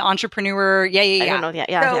 Yes. The entrepreneur. Yeah. I don't know.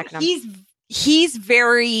 Yeah. So he's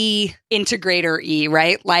very integrator-y,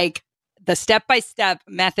 right? Like the step-by-step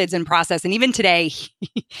methods and process. And even today,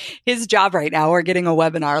 his job right now, we're getting a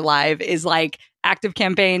webinar live, is like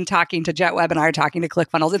ActiveCampaign, talking to JetWebinar, talking to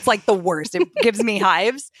ClickFunnels. It's like the worst. It gives me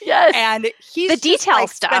hives. Yes. And he's the detail like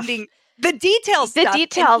stuff. The details stuff. The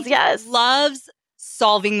details, yes. Loves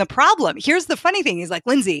solving the problem. Here's the funny thing. He's like,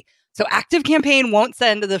 Lindsay, so ActiveCampaign won't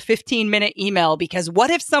send the 15-minute email because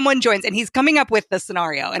what if someone joins? And he's coming up with the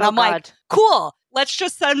scenario. And I'm like, cool. Let's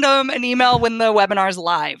just send them an email when the webinar's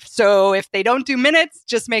live. So if they don't do minutes,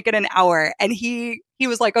 just make it an hour. And he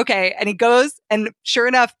was like, okay. And he goes, and sure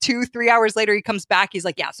enough, 2-3 hours later, he comes back. He's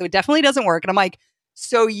like, yeah, so it definitely doesn't work. And I'm like,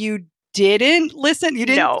 so you didn't listen? You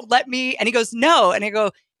didn't let me? And he goes, no. And I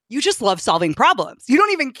go, you just love solving problems. You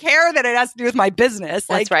don't even care that it has to do with my business.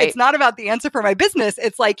 Like, that's right. It's not about the answer for my business.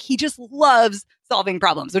 It's like he just loves solving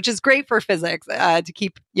problems, which is great for physics to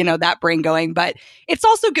keep, that brain going. But it's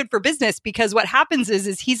also good for business because what happens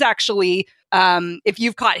is he's actually, if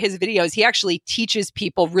you've caught his videos, he actually teaches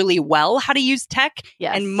people really well how to use tech.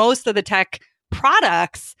 Yes. And most of the tech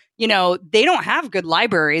products, they don't have good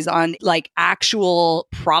libraries on like actual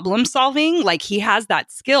problem solving. Like he has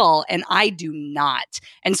that skill and I do not.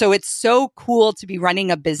 And so it's so cool to be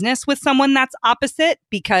running a business with someone that's opposite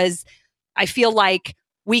because I feel like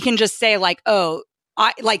we can just say like, oh,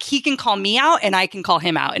 he can call me out and I can call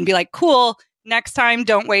him out and be like, cool. Next time,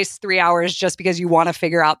 don't waste 3 hours just because you want to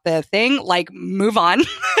figure out the thing. Like, move on.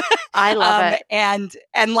 I love it. And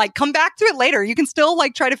like, come back to it later. You can still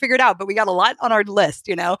like try to figure it out, but we got a lot on our list,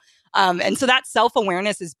 And so that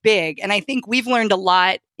self-awareness is big. And I think we've learned a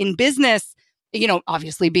lot in business.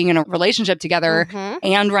 Obviously being in a relationship together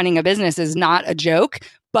and running a business is not a joke,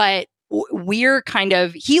 but we're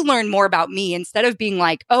he learned more about me instead of being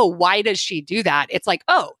like, oh, why does she do that? It's like,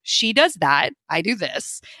 oh, she does that. I do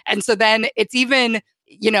this. And so then it's even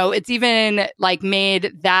like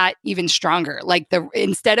made that even stronger. Like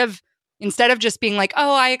instead of just being like,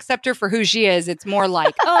 oh, I accept her for who she is, it's more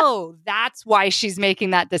like, oh, that's why she's making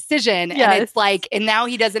that decision. Yes. And it's like, and now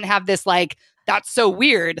he doesn't have this like, that's so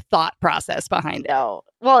weird thought process behind it. No.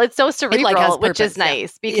 Well, it's so cerebral, it which is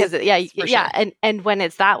nice because sure. And when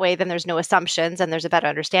it's that way, then there's no assumptions and there's a better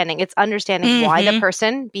understanding. It's understanding why the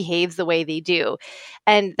person behaves the way they do.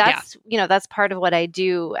 And that's, that's part of what I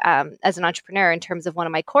do as an entrepreneur in terms of one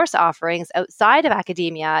of my course offerings outside of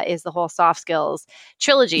academia is the whole soft skills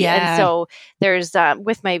trilogy. Yeah. And so there's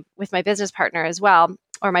with my business partner as well,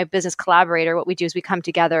 or my business collaborator, what we do is we come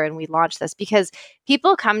together and we launch this because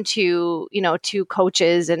people come to, to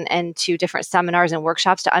coaches and to different seminars and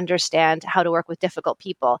workshops to understand how to work with difficult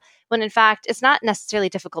people. When in fact, it's not necessarily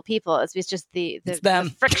difficult people. It's just the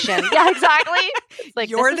friction. Yeah, exactly. It's like,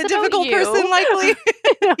 you're the difficult person, likely.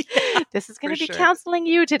 This is going to be counseling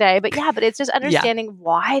you today. But it's just understanding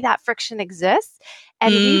why that friction exists.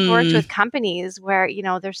 And we've worked with companies where,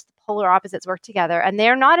 there's polar opposites work together and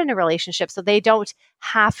they're not in a relationship. So they don't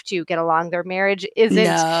have to get along. Their marriage isn't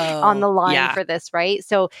on the line for this, right?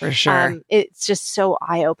 So for sure. It's just so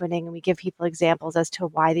eye-opening. And we give people examples as to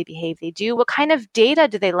why they behave they do. What kind of data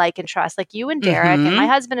do they like and trust? Like you and Derek and my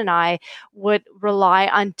husband and I would rely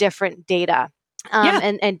on different data.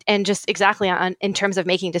 And just exactly in terms of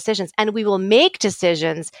making decisions. And we will make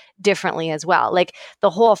decisions differently as well. Like the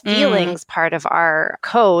whole feelings part of our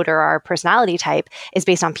code or our personality type is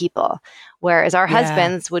based on people. Whereas our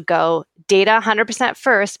husbands would go data 100%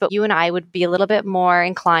 first, but you and I would be a little bit more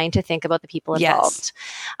inclined to think about the people involved.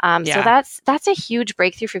 So that's a huge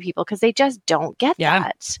breakthrough for people because they just don't get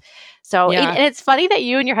that. So and it's funny that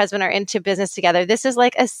you and your husband are into business together. This is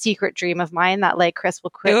like a secret dream of mine that like Chris will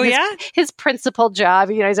quit his principal job.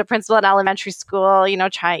 He's a principal at elementary school,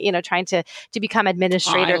 trying to become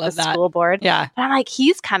administrator of the school board. Yeah. But I'm like,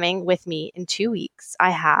 he's coming with me in 2 weeks. I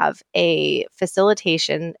have a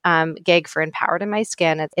facilitation gig for Empowered in My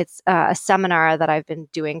Skin. It's a seminar that I've been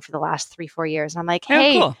doing for the last 3-4 years. And I'm like,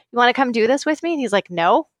 hey, cool. You want to come do this with me? And he's like,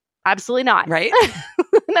 no. Absolutely not. Right.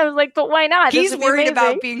 And I was like, but why not? He's worried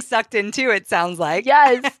about being sucked into, it sounds like.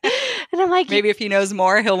 Yes. And I'm like, maybe if he knows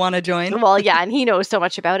more, he'll want to join. Well, yeah. And he knows so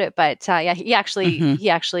much about it, but he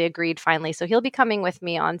actually agreed finally. So he'll be coming with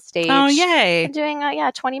me on stage. Oh, yay. And doing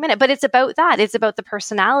 20-minute, but it's about that. It's about the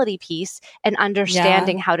personality piece and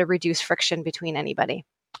understanding how to reduce friction between anybody.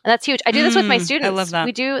 And that's huge. I do this with my students. I love that.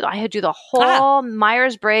 I do the whole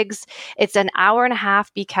Myers-Briggs. It's an hour and a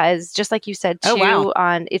half because just like you said too,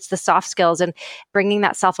 it's the soft skills and bringing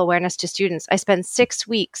that self-awareness to students. I spend 6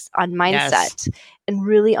 weeks on mindset and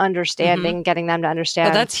really understanding, getting them to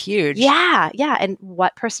understand. Oh, that's huge. Yeah. Yeah. And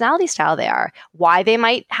what personality style they are, why they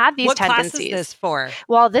might have these tendencies. What class is this for?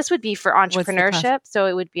 Well, this would be for entrepreneurship. So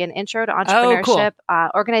it would be an intro to entrepreneurship,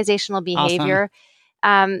 organizational behavior.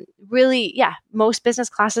 Awesome. Most business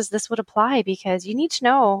classes, this would apply because you need to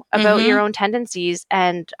know about your own tendencies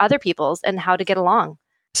and other people's and how to get along.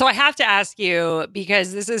 So I have to ask you,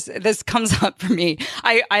 because this comes up for me.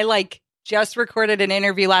 I just recorded an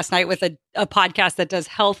interview last night with a podcast that does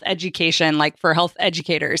health education, like for health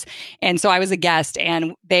educators. And so I was a guest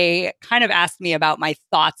and they kind of asked me about my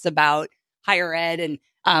thoughts about higher ed, and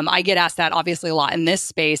I get asked that obviously a lot in this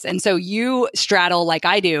space. And so you straddle like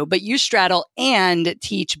I do, but you straddle and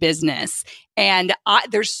teach business. And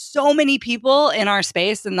there's so many people in our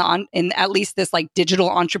space, in at least this like digital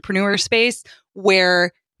entrepreneur space,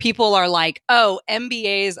 where people are like, oh,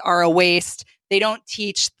 MBAs are a waste. They don't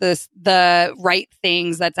teach the right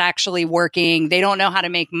things that's actually working. They don't know how to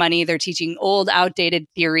make money. They're teaching old, outdated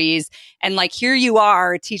theories. And like, here you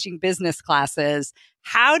are teaching business classes.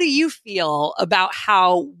 How do you feel about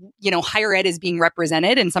how, higher ed is being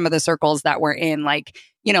represented in some of the circles that we're in? Like,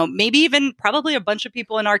 maybe even probably a bunch of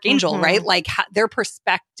people in Archangel, right? Like their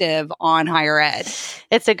perspective on higher ed.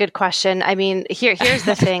 It's a good question. I mean, here's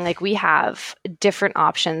the thing, like we have different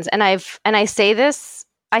options and I say this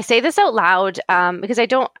out loud because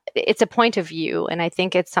it's a point of view and I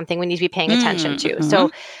think it's something we need to be paying attention to. So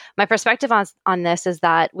my perspective on this is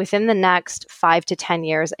that within the next 5 to 10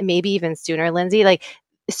 years, maybe even sooner, Lindsay, like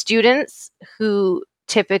students who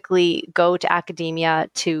typically go to academia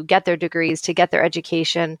to get their degrees, to get their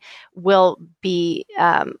education, will be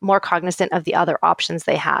more cognizant of the other options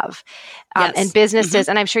they have. And businesses,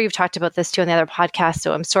 and I'm sure you've talked about this too on the other podcast,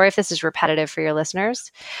 so I'm sorry if this is repetitive for your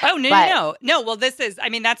listeners. Oh, no. Well,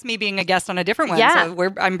 that's me being a guest on a different one. Yeah.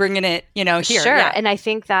 So I'm bringing it, here. Sure. Yeah. And I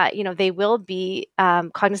think that, they will be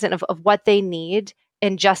cognizant of what they need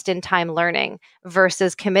in just-in-time learning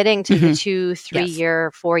versus committing to the 2,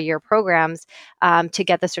 3-year, 4-year programs to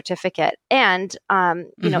get the certificate. And,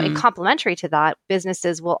 in complementary to that,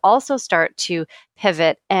 businesses will also start to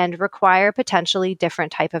pivot and require potentially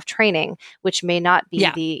different type of training, which may not be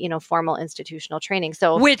the, formal institutional training.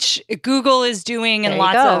 So, which Google is doing and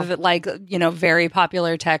lots of very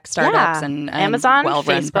popular tech startups and Amazon,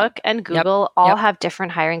 well-run, Facebook, and Google all have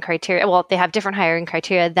different hiring criteria. Well, they have different hiring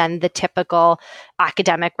criteria than the typical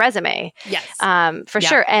academic resume. Yes. For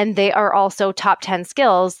sure. And they are also top 10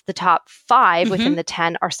 skills. The top 5 within the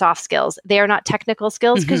 10 are soft skills. They are not technical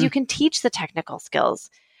skills because you can teach the technical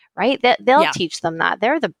skills. Right? They'll teach them that.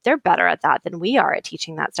 They're better at that than we are at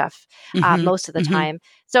teaching that stuff most of the time.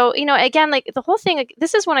 So, again, like the whole thing, like,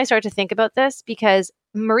 this is when I started to think about this because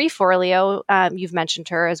Marie Forleo, you've mentioned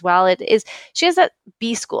her as well. She has a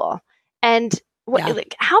B school. And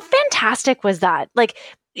like, how fantastic was that? Like,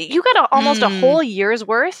 you got almost a whole year's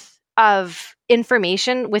worth of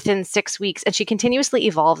information within 6 weeks, and she continuously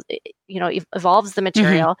evolves the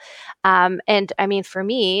material. And I mean, for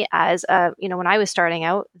me, as when I was starting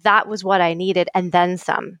out, that was what I needed, and then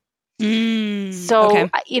some. So,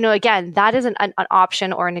 again, that is an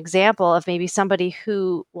option or an example of maybe somebody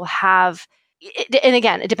who will have. And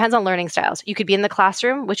again, it depends on learning styles. You could be in the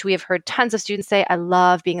classroom, which we have heard tons of students say, I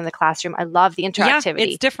love being in the classroom. I love the interactivity. Yeah,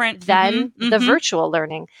 it's different than the virtual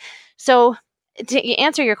learning. So to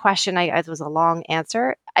answer your question, it was a long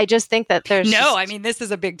answer. I just think that this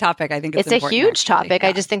is a big topic. I think it's a huge topic. Yeah.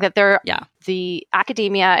 I just think that the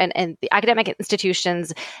academia and the academic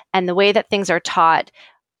institutions and the way that things are taught,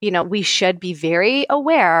 we should be very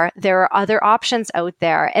aware there are other options out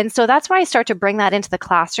there. And so that's why I start to bring that into the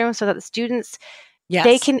classroom so that the students,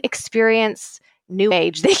 they can experience new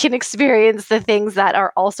age. They can experience the things that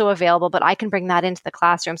are also available, but I can bring that into the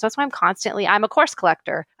classroom. So that's why I'm a course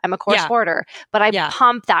collector. I'm a course hoarder, but I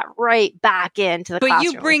pump that right back into the classroom. But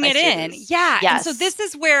you bring it in. Yeah. Yes. And so this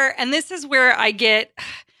is where I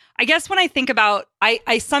guess when I think about,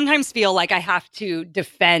 I sometimes feel like I have to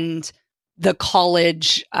defend the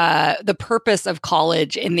college, the purpose of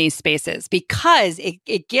college in these spaces, because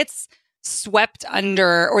it gets swept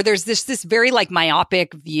under, or there's this very like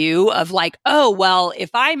myopic view of like, oh, well,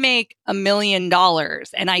 if I make $1 million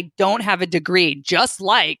and I don't have a degree, just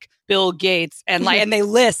like Bill Gates and they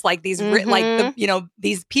list like these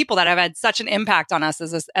these people that have had such an impact on us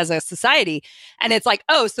as a society, and it's like,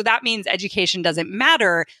 oh, so that means education doesn't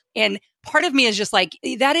matter. And part of me is just like,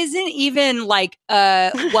 that isn't even like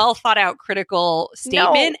a well thought out critical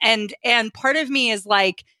statement. No. And part of me is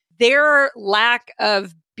like, their lack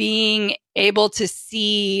of being able to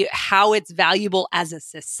see how it's valuable as a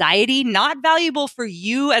society, not valuable for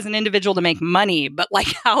you as an individual to make money, but like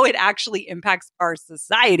how it actually impacts our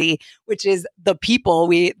society, which is the people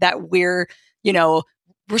we're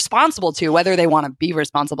responsible to. Whether they want to be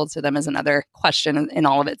responsible to them is another question in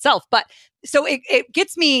all of itself. But so it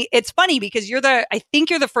gets me, it's funny because I think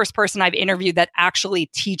you're the first person I've interviewed that actually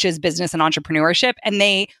teaches business and entrepreneurship. And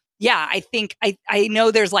I think I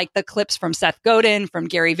know there's like the clips from Seth Godin, from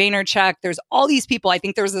Gary Vaynerchuk. There's all these people. I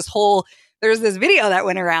think there's this video that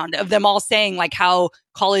went around of them all saying like how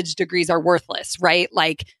college degrees are worthless, right?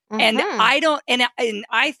 Like, and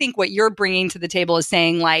I think what you're bringing to the table is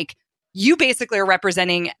saying like, you basically are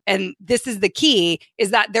representing, and this is the key,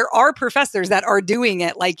 is that there are professors that are doing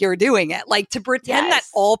it like you're doing it. Like, to pretend that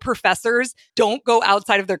all professors don't go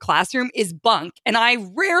outside of their classroom is bunk. And I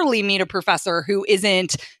rarely meet a professor who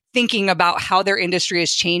isn't thinking about how their industry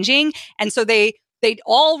is changing. And so they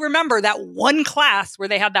all remember that one class where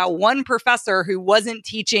they had that one professor who wasn't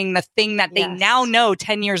teaching the thing that they now know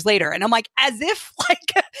 10 years later. And I'm like, as if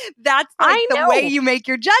like that's like the way you make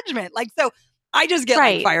your judgment. Like, so I just get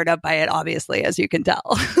like fired up by it, obviously, as you can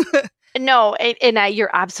tell. No, and you're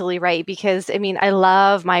absolutely right, because I mean, I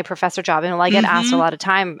love my professor job, and I get asked a lot of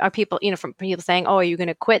time, are people, from people saying, "Oh, are you going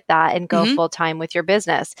to quit that and go full time with your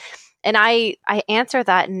business?" And I answer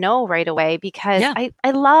that no right away, because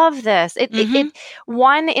I love this. It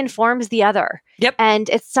one informs the other. Yep. And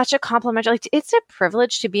it's such a complimentary, like, it's a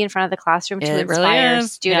privilege to be in front of the classroom to inspire really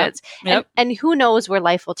students. Yep. And who knows where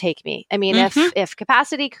life will take me. I mean, if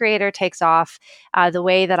Capacity Creator takes off the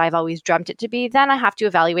way that I've always dreamt it to be, then I have to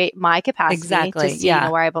evaluate my capacity to see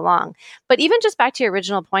where I belong. But even just back to your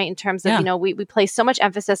original point in terms of, we place so much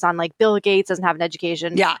emphasis on like Bill Gates doesn't have an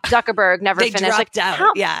education. Yeah. Zuckerberg never finished.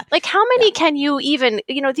 Like, how many can you even,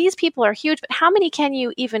 these people are huge, but how many can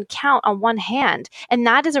you even count on one hand? And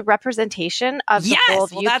that is a representation of the whole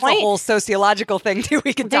viewpoint. That's a whole sociological thing too.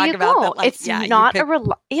 We can talk about that. Like,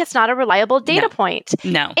 it's not a reliable data point.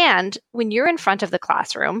 No. And when you're in front of the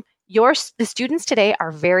classroom, the students today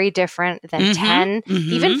are very different than 10,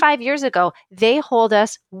 even 5 years ago. They hold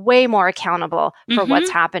us way more accountable for what's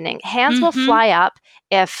happening. Hands will fly up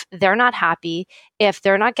if they're not happy, if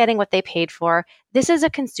they're not getting what they paid for. This is a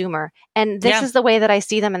consumer. And this is the way that I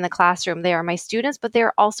see them in the classroom. They are my students, but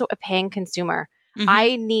they're also a paying consumer.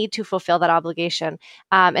 I need to fulfill that obligation.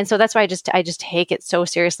 And so that's why I just take it so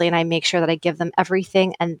seriously, and I make sure that I give them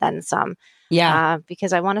everything and then some. Yeah.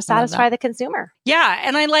 Because I want to satisfy the consumer. Yeah.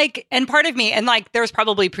 And part of me, and like, there's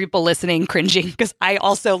probably people listening cringing, because I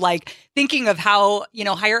also like thinking of how,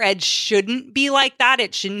 higher ed shouldn't be like that.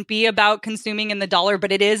 It shouldn't be about consuming in the dollar,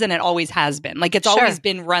 but it is. And it always has been. Like, it's always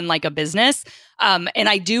been run like a business. And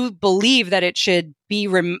I do believe that it should be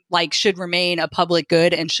should remain a public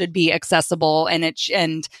good and should be accessible, and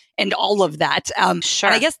all of that. And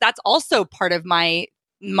I guess that's also part of my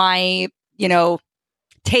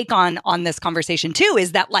take on this conversation too,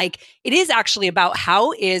 is that like, it is actually about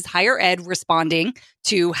how is higher ed responding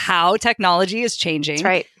to how technology is changing. That's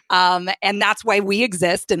right. And that's why we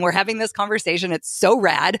exist and we're having this conversation. It's so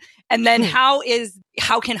rad. And then how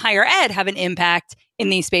can higher ed have an impact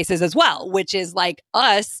in these spaces as well, which is like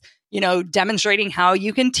us, demonstrating how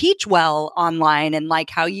you can teach well online, and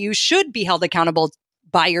like how you should be held accountable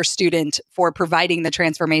by your student for providing the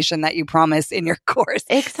transformation that you promise in your course.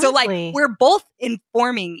 Exactly. So like, we're both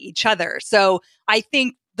informing each other. So I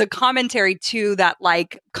think the commentary too that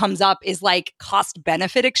like comes up is like cost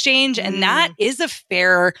benefit exchange. And that is a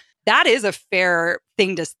fair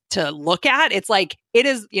thing to look at. It's like, it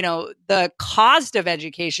is, the cost of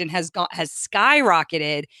education has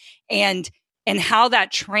skyrocketed, and how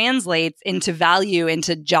that translates into value,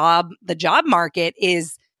 into the job market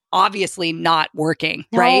is obviously not working,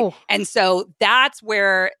 No. right? And so that's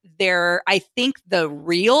where I think the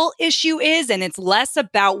real issue is, and it's less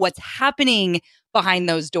about what's happening behind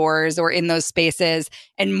those doors or in those spaces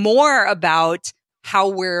and more about how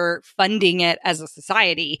we're funding it as a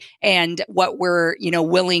society and what we're,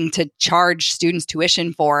 willing to charge students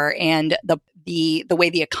tuition for, and the way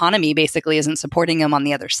the economy basically isn't supporting them on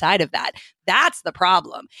the other side of that. That's the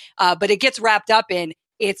problem. But it gets wrapped up in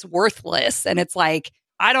it's worthless. And it's like,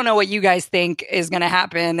 I don't know what you guys think is going to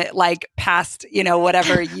happen, like past,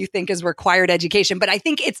 whatever you think is required education. But I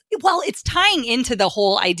think it's tying into the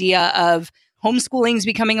whole idea of homeschooling is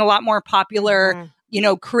becoming a lot more popular.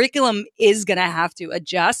 Mm-hmm. Curriculum is going to have to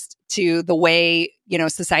adjust to the way,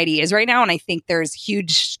 society is right now. And I think there's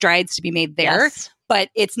huge strides to be made there. Yes. But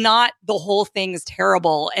it's not the whole thing is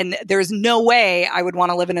terrible. And there's no way I would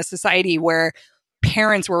want to live in a society where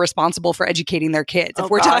parents were responsible for educating their kids. If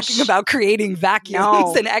we're talking about creating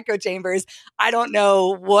vacuums and echo chambers, I don't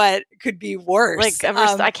know what could be worse. Like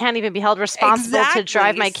I can't even be held responsible to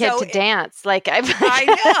drive my kid to dance. Like I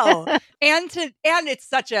know. And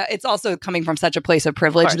it's also coming from such a place of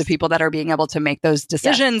privilege, the people that are being able to make those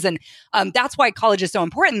decisions. Yes. And that's why college is so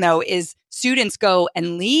important, though, is students go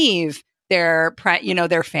and leave their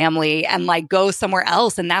family and like go somewhere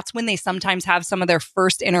else. And that's when they sometimes have some of their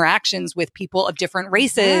first interactions with people of different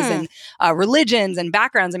races and religions and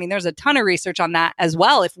backgrounds. I mean, there's a ton of research on that as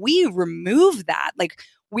well. If we remove that, like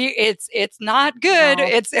it's not good.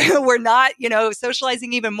 No. We're not,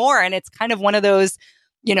 socializing even more. And it's kind of one of those,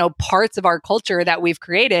 parts of our culture that we've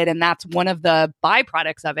created. And that's one of the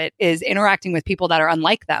byproducts of it is interacting with people that are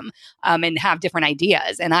unlike them and have different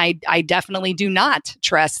ideas. And I definitely do not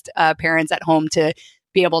trust parents at home to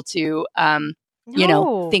be able to,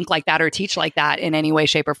 think like that or teach like that in any way,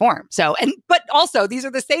 shape, or form. So, but also these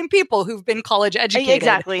are the same people who've been college educated.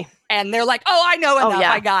 Exactly. And they're like, oh, I know enough.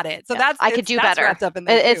 I got it. So I could do better. Up in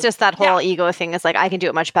it's just that whole ego thing. It's like, I can do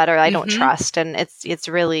it much better. I don't trust. And it's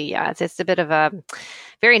really, it's a bit of a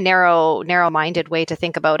very narrow-minded way to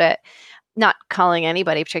think about it. Not calling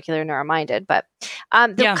anybody particularly narrow-minded, but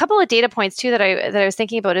a couple of data points too that I was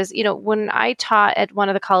thinking about is, when I taught at one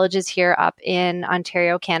of the colleges here up in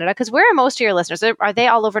Ontario, Canada, because where are most of your listeners? Are they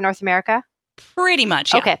all over North America? Pretty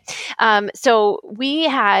much. Yeah. Okay. So we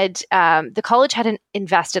had, the college had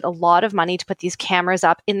invested a lot of money to put these cameras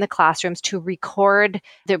up in the classrooms to record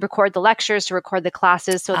the lectures, to record the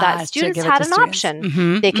classes so that students had an option.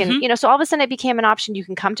 Mm-hmm, they can, so all of a sudden it became an option. You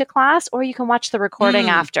can come to class or you can watch the recording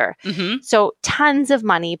after. Mm-hmm. So tons of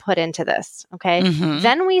money put into this. Okay. Mm-hmm.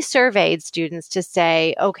 Then we surveyed students to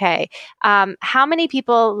say, okay, how many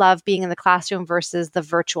people love being in the classroom versus the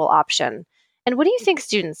virtual option? And what do you think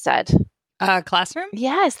students said? Classroom?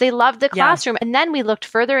 Yes, they loved the classroom. And then we looked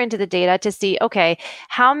further into the data to see, okay,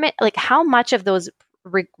 how much of those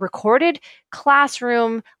recorded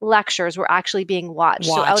classroom lectures were actually being watched.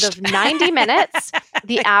 So out of 90 minutes,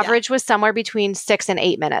 the average was somewhere between 6 and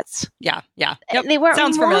 8 minutes. Yeah. Yep. They weren't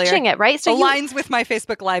watching it, right? So aligns with my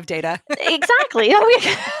Facebook Live data. Exactly.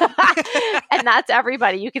 And that's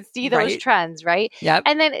everybody. You can see those trends, right? Yep.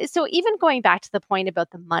 And then, so even going back to the point about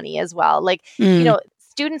the money as well, like,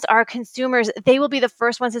 students are consumers. They will be the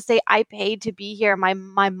first ones to say, I paid to be here. My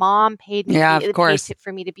mom paid me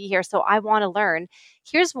for me to be here. So I want to learn.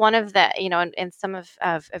 Here's one of the, and some of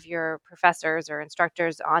your professors or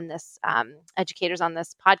instructors on this, educators on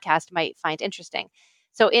this podcast might find interesting.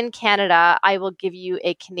 So in Canada, I will give you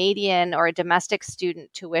a Canadian or a domestic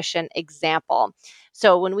student tuition example.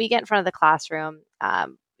 So when we get in front of the classroom,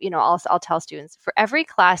 I'll tell students for every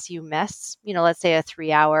class you miss, let's say a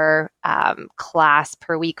 3-hour class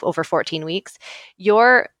per week over 14 weeks,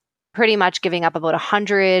 you're pretty much giving up about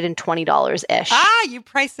 $120-ish. You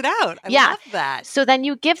price it out. I love that. So then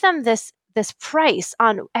you give them this price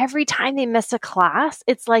on every time they miss a class.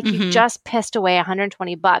 It's like you just pissed away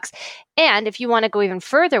 $120. And if you want to go even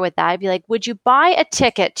further with that, I'd be like, would you buy a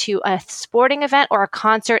ticket to a sporting event or a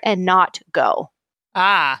concert and not go?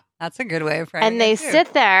 That's a good way of framing it. And they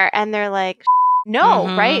sit there and they're like,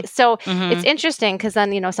 no, right? So it's interesting because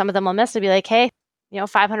then, some of them will miss and be like, hey,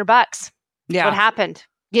 $500. Yeah. What happened?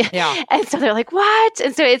 Yeah. And so they're like, what?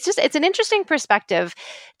 And so it's an interesting perspective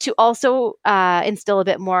to also instill a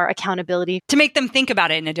bit more accountability. To make them think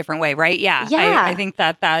about it in a different way, right? Yeah. I think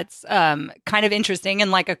that's kind of interesting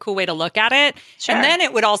and like a cool way to look at it. Sure. And then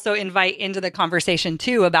it would also invite into the conversation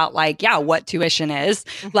too about like, what tuition is,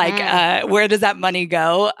 like where does that money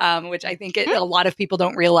go? Which I think a lot of people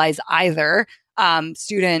don't realize either.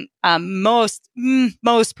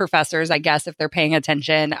 Most professors, I guess, if they're paying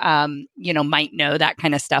attention, might know that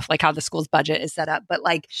kind of stuff, like how the school's budget is set up. But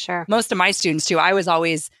like most of my students too, I was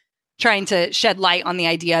always trying to shed light on the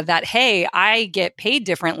idea that, hey, I get paid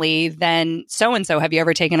differently than so-and-so. Have you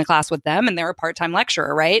ever taken a class with them? And they're a part-time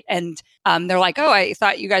lecturer, right? And they're like, oh, I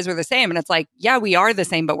thought you guys were the same. And it's like, yeah, we are the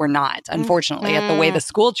same, but we're not, unfortunately, at the way the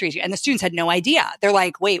school treats you. And the students had no idea. They're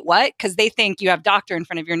like, wait, what? Because they think you have doctor in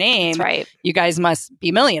front of your name. That's right. You guys must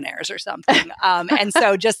be millionaires or something. And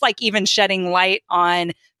so just like even shedding light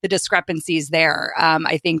on the discrepancies there,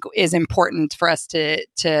 I think is important for us to,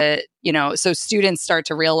 so students start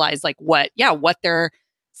to realize like what they're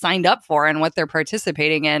signed up for and what they're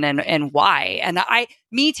participating in and why. And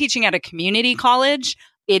me teaching at a community college,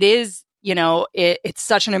 it is, it's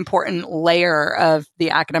such an important layer of the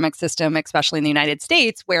academic system, especially in the United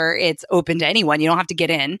States, where it's open to anyone. You don't have to get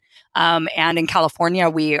in. And in California,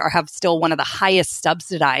 we have still one of the highest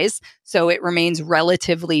subsidized. So it remains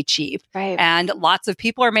relatively cheap. Right. And lots of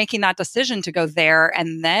people are making that decision to go there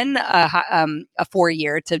and then a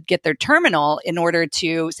 4-year to get their terminal in order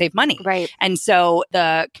to save money. Right. And so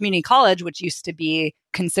the community college, which used to be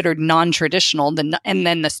considered non-traditional, and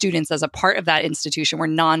then the students as a part of that institution were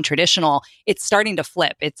non-traditional, it's starting to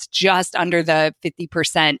flip. It's just under the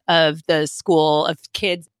 50% of the school of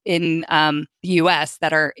kids in the US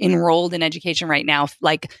that are enrolled in education right now,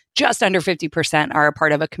 like just under 50% are a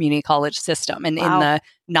part of a community college system and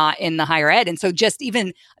not in the higher ed. And so just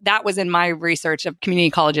even that was in my research of community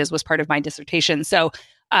colleges was part of my dissertation. So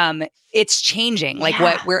it's changing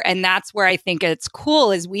and that's where I think it's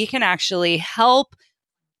cool is we can actually help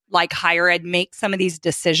like higher ed make some of these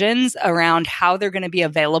decisions around how they're going to be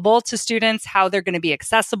available to students, how they're going to be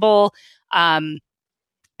accessible.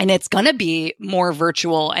 And it's going to be more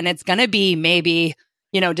virtual and it's going to be maybe,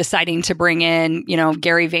 deciding to bring in,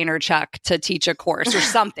 Gary Vaynerchuk to teach a course or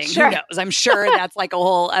something. Sure. Who knows? I'm sure that's like a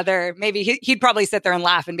whole other, maybe he'd probably sit there and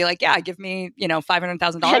laugh and be like, yeah, give me,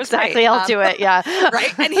 $500,000. Exactly. I'll do it. Yeah.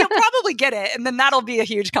 Right. And he'll probably get it. And then that'll be a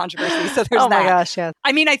huge controversy. So there's oh my gosh. Yeah.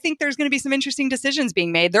 I mean, I think there's going to be some interesting decisions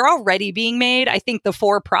being made. They're already being made. I think the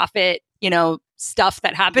for-profit, stuff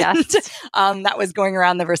that happened that was going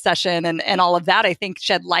around the recession and all of that, I think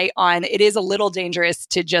shed light on it is a little dangerous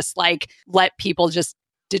to just like let people just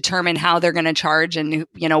determine how they're going to charge and,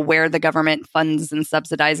 where the government funds and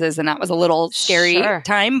subsidizes. And that was a little scary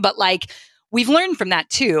time, but like we've learned from that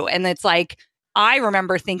too. And it's like, I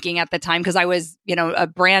remember thinking at the time, because I was, a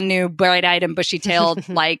brand new bright-eyed and bushy-tailed,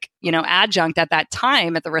 adjunct at that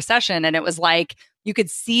time at the recession. And it was like, you could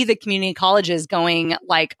see the community colleges going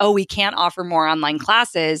like, oh, we can't offer more online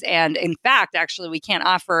classes. And in fact, actually, we can't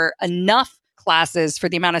offer enough classes for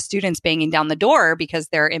the amount of students banging down the door because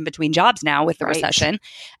they're in between jobs now with the recession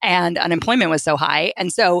and unemployment was so high.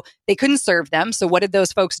 And so they couldn't serve them. So what did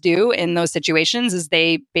those folks do in those situations is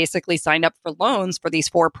they basically signed up for loans for these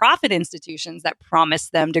for-profit institutions that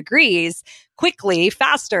promised them degrees quickly,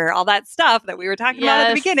 faster, all that stuff that we were talking about at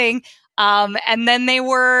the beginning. And then they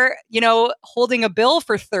were, holding a bill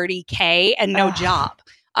for $30K and no job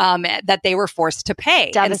that they were forced to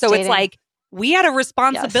pay. And so it's like, we had a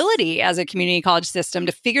responsibility as a community college system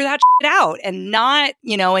to figure that shit out and not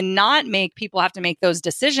make people have to make those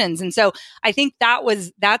decisions. And so I think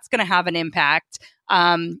that's going to have an impact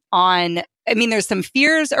there's some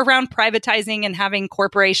fears around privatizing and having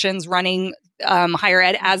corporations running higher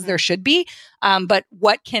ed as there should be. But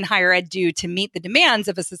what can higher ed do to meet the demands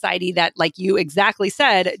of a society that, like you exactly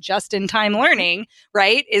said, just-in-time learning,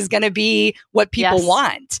 right, is going to be what people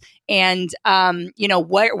want? And,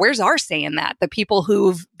 where's our say in that? The people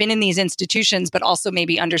who've been in these institutions, but also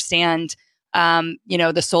maybe understand,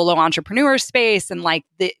 the solo entrepreneur space and like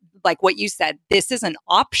what you said, this is an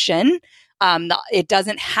option. It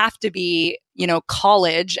doesn't have to be,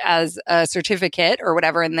 college as a certificate or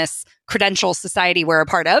whatever in this credential society we're a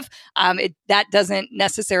part of. That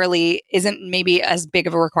isn't maybe as big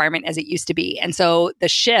of a requirement as it used to be. And so the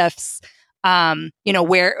shifts,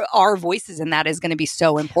 where our voices in that is going to be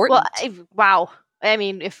so important. Well, wow. I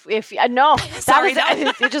mean, no, Sorry,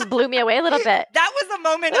 it just blew me away a little bit. That was a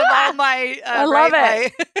moment of all my, I love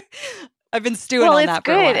it. I've been stewing on that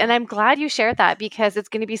for a while. Well, it's good. And I'm glad you shared that because it's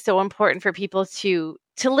going to be so important for people to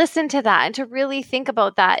listen to that and to really think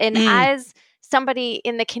about that. And as somebody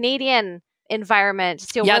in the Canadian environment,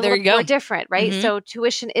 so we're different, right? Mm-hmm. So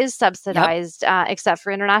tuition is subsidized, except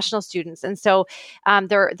for international students. And so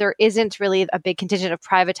there isn't really a big contingent of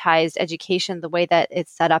privatized education the way that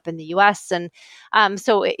it's set up in the US. And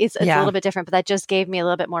so it's a little bit different, but that just gave me a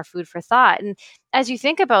little bit more food for thought. And as you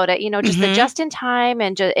think about it, just the just in time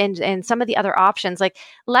and some of the other options, like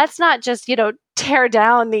let's not just, tear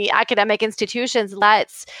down the academic institutions.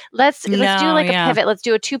 Let's do like a pivot. Let's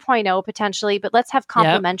do a 2.0 potentially, but let's have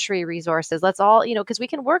complementary resources. Let's all, because we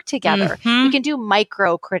can work together. We can do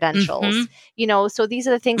micro credentials, so these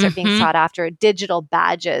are the things that are being sought after, digital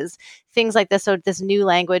badges, things like this. So this new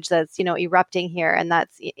language that's, erupting here, and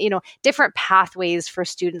that's, different pathways for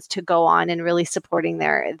students to go on and really supporting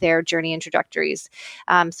their journey and trajectories.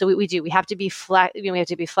 So we have to be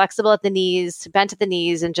flexible at the knees, bent at the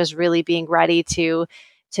knees, and just really being ready to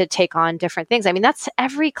take on different things. I mean, that's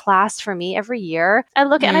every class for me every year. I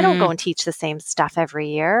look and I don't go and teach the same stuff every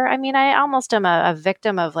year. I mean, I almost am a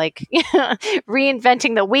victim of like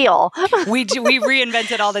reinventing the wheel. We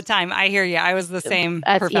reinvent it all the time. I hear you. I was the same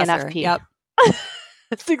professor. ENFP. Yep.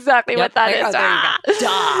 That's exactly what that is. There you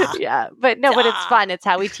go. Yeah. But it's fun. It's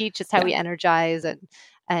how we teach. It's how we energize and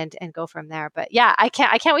go from there. But yeah, I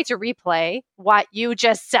can't wait to replay what you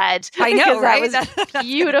just said. I know, right? That was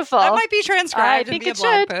beautiful. That might be transcribed and be a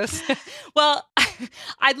blog post. Well,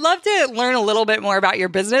 I'd love to learn a little bit more about your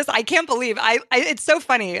business. I can't believe it's so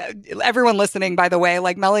funny. Everyone listening, by the way,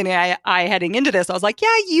 like Melanie, I heading into this, I was like,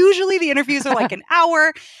 yeah, usually the interviews are like an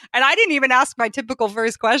hour. And I didn't even ask my typical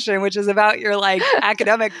first question, which is about your like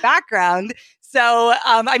academic background. So,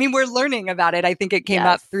 I mean, we're learning about it. I think it came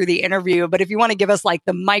up through the interview, but if you want to give us like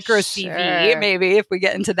the micro CV, maybe if we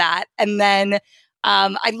get into that. And then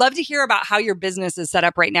I'd love to hear about how your business is set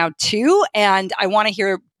up right now too. And I want to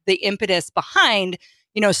hear the impetus behind,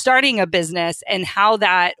 starting a business and how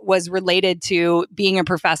that was related to being a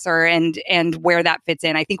professor and where that fits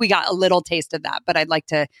in. I think we got a little taste of that, but I'd like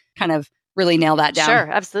to kind of really nail that down. Sure,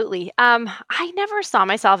 absolutely. I never saw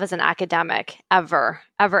myself as an academic ever.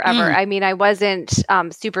 I mean, I wasn't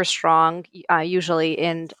super strong usually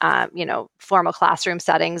in, formal classroom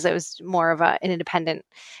settings. I was more of an independent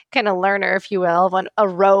kind of learner, if you will, a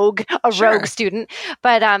rogue student.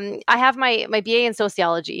 But I have my BA in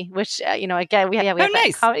sociology, which, again, we have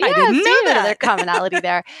nice. I didn't know that. There's commonality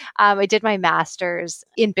there. I did my master's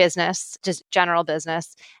in business, just general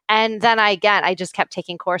business. And then I just kept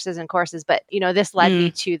taking courses and courses. But, this led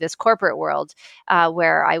me to this corporate world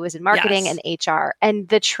where I was in marketing and HR. And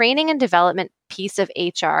the training and development piece of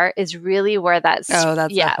HR is really where that's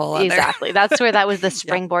exactly. That's where that was the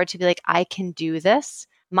springboard to be like, I can do this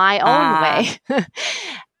my own way.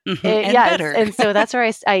 And better. And so that's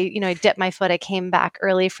where I dipped my foot. I came back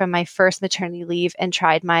early from my first maternity leave and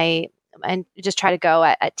tried to go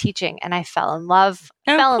at teaching, and I fell in love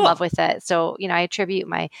in love with it. So, I attribute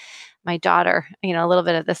my daughter, a little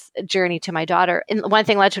bit of this journey to my daughter. And one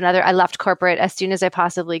thing led to another. I left corporate as soon as I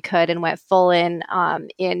possibly could and went full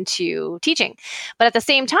into teaching. But at the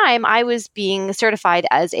same time, I was being certified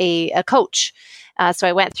as a coach. So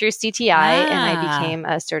I went through CTI and I became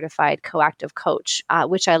a certified coactive coach,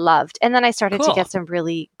 which I loved. And then I started to get some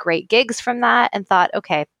really great gigs from that and thought,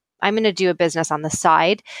 okay, I'm going to do a business on the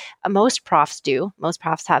side. Most profs do. Most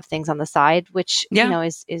profs have things on the side, which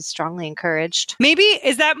is strongly encouraged. Maybe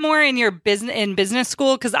is that more in your business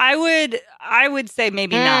school? Because I would say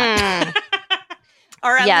maybe not,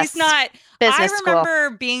 or at least not. Business I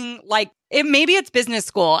remember being like, maybe it's business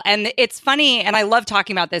school, and it's funny, and I love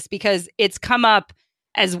talking about this because it's come up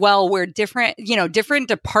as well, where different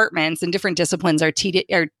departments and different disciplines are treated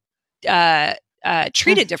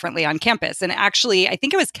differently on campus. And actually, I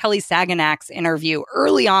think it was Kelly Saganak's interview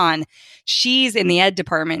early on. She's in the ed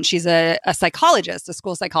department. She's a psychologist, a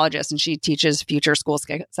school psychologist, and she teaches future school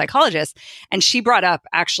psychologists. And she brought up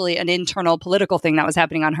actually an internal political thing that was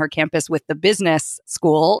happening on her campus with the business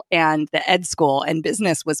school and the ed school. And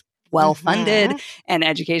business was well funded and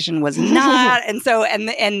education was not. And so,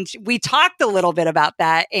 and we talked a little bit about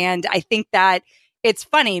that. And I think that it's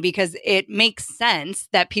funny because it makes sense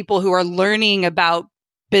that people who are learning about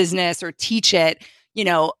business or teach it,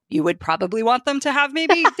 you would probably want them to have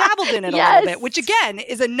maybe dabbled in it a little bit, which again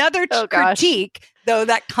is another critique, though,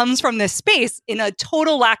 that comes from this space in a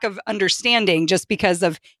total lack of understanding just because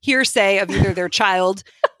of hearsay of either their child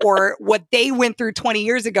or what they went through 20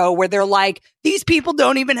 years ago, where they're like, these people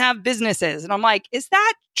don't even have businesses. And I'm like, is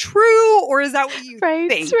that true? Or is that what you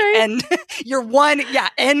think? Right. And you're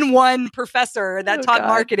N1 professor that taught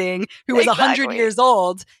marketing who was 100 years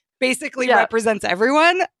old basically represents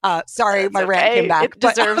everyone. Sorry, That's my rant came back. It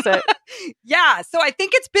deserves it. Yeah. So I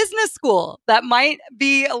think it's business school that might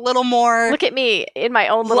be a little more. Look at me in my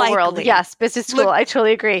own little world. Yes, business school. I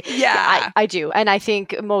totally agree. Yeah. I do. And I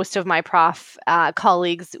think most of my prof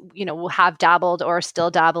colleagues, will have dabbled or still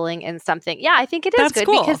dabbling in something. Yeah, I think it is good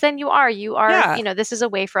because then you are, this is a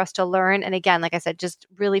way for us to learn. And again, like I said, just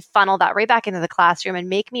really funnel that right back into the classroom and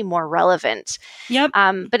make me more relevant. Yep.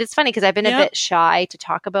 But it's funny because I've been a bit shy to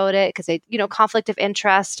talk about it because conflict of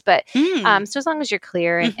interest. But so as long as you're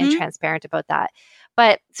clear and transparent about that.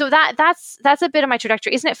 But so that's a bit of my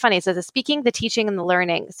trajectory. Isn't it funny? So the speaking, the teaching, and the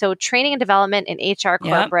learning. So training and development in HR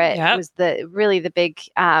corporate was the big,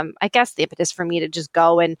 I guess, the impetus for me to just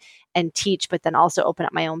go and teach, but then also open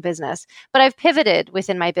up my own business. But I've pivoted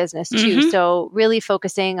within my business too. So really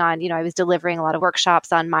focusing on, I was delivering a lot of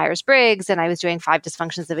workshops on Myers-Briggs, and I was doing 5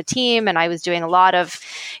 dysfunctions of a team, and I was doing a lot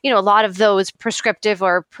of those prescriptive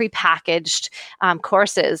or prepackaged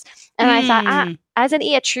courses. And I thought, as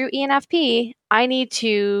a true ENFP, I need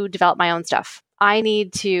to develop my own stuff. I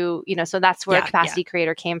need to, so that's where Capacity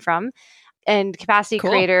Creator came from. And Capacity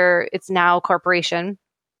Creator, it's now a corporation,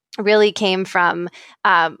 really came from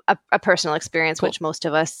a personal experience, which most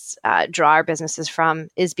of us draw our businesses from,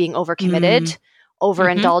 is being overcommitted,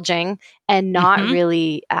 overindulging, and not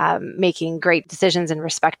really making great decisions and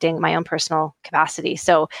respecting my own personal capacity.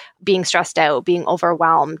 So being stressed out, being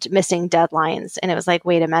overwhelmed, missing deadlines. And it was like,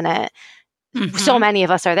 wait a minute. So many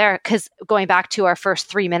of us are there because going back to our first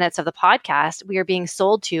 3 minutes of the podcast, we are being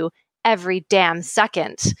sold to every damn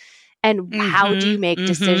second. And how do you make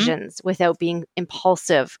decisions without being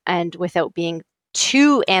impulsive and without being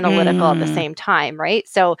too analytical at the same time, right?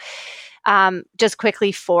 So just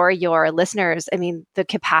quickly for your listeners, I mean, the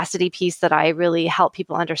capacity piece that I really help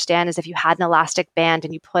people understand is if you had an elastic band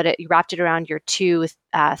and you wrapped it around your 2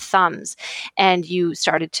 thumbs and you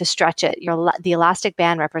started to stretch it, the elastic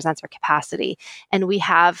band represents our capacity. And we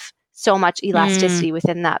have so much elasticity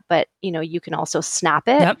within that, but you can also snap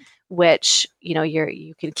it, which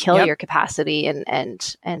you can kill your capacity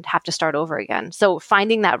and have to start over again. So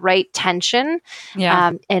finding that right tension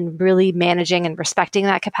and really managing and respecting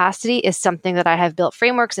that capacity is something that I have built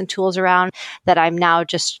frameworks and tools around that I'm now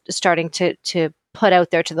just starting to put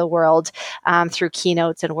out there to the world through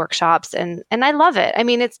keynotes and workshops. And I love it. I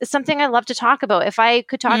mean, it's something I love to talk about. If I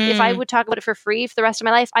would talk about it for free for the rest of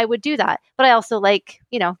my life, I would do that. But I also like,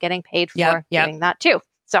 getting paid for doing that too.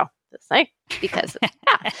 So it's like, because,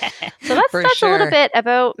 So that's a little bit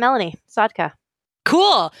about Melanie Sadka.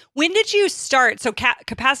 Cool. When did you start? So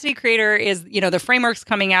Capacity Creator is, the framework's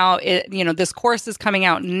coming out, this course is coming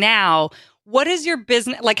out now. What is your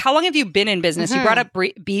business? Like, how long have you been in business? You brought up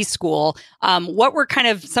B School. What were kind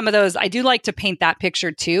of some of those? I do like to paint that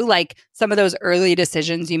picture too, like some of those early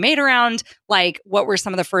decisions you made around, like, what were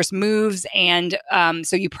some of the first moves? And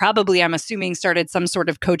so you probably, I'm assuming, started some sort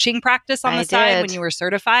of coaching practice on the side when you were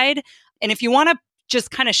certified. And if you want to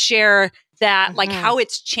just kind of share that, like how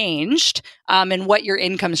it's changed and what your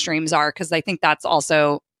income streams are, because I think that's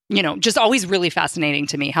also just always really fascinating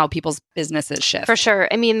to me how people's businesses shift. For sure.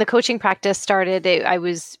 I mean, the coaching practice started, I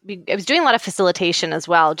was doing a lot of facilitation as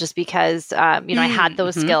well, just because, I had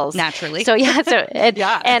those skills. Naturally. So,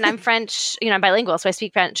 and I'm French, I'm bilingual, so I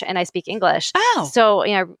speak French and I speak English. Oh. So,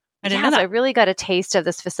 I didn't know that. So I really got a taste of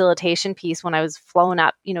this facilitation piece when I was flown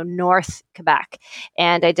up, North Quebec.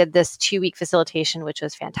 And I did this 2-week facilitation, which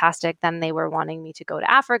was fantastic. Then they were wanting me to go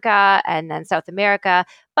to Africa and then South America.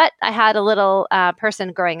 But I had a little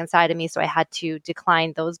person growing inside of me, so I had to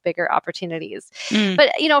decline those bigger opportunities.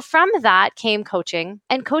 But, from that came coaching,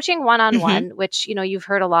 and coaching one-on-one, which, you've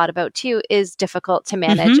heard a lot about too, is difficult to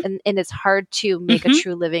manage. And it's hard to make a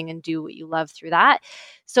true living and do what you love through that.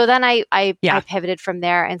 So then I pivoted from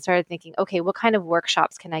there and started thinking, okay, what kind of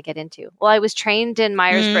workshops can I get into? Well, I was trained in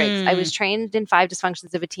Myers-Briggs. I was trained in 5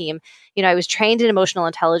 dysfunctions of a team. I was trained in emotional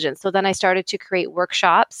intelligence. So then I started to create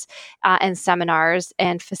workshops and seminars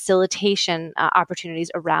and facilitation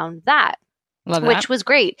opportunities around that, which was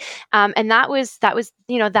great. And that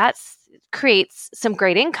creates some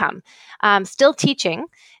great income. Still teaching.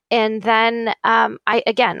 And then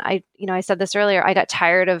I said this earlier, I got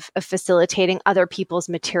tired of facilitating other people's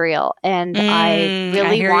material. And I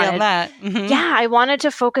really wanted that. I wanted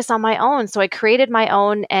to focus on my own. So I created my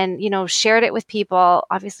own and, shared it with people,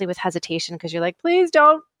 obviously with hesitation, because you're like, please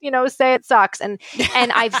don't, say it sucks. And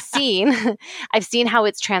I've seen how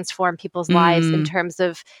it's transformed people's lives in terms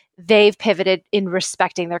of they've pivoted in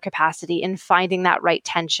respecting their capacity, in finding that right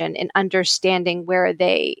tension, in understanding where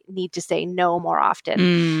they need to say no more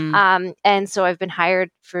often. And so I've been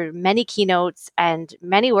hired for many keynotes and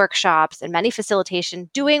many workshops and many facilitation,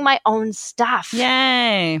 doing my own stuff.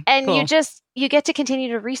 Yay. And Cool. you get to continue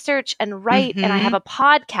to research and write. And I have a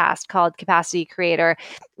podcast called Capacity Creator,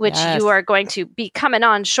 which you are going to be coming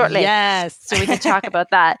on shortly. Yes. So we can talk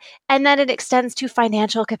about that. And then it extends to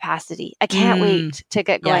financial capacity. I can't wait to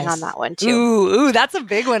get going on that one too. Ooh, that's a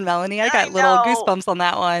big one, Melanie. I got little goosebumps on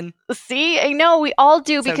that one. See, I know we all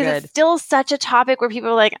do, because good. it's still such a topic where people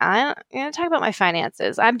are like, I'm going to talk about my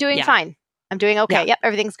finances. I'm doing fine. I'm doing okay. Yeah. Yep,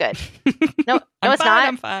 everything's good. No, it's fine, not.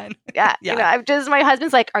 I'm fine. Yeah. You know, my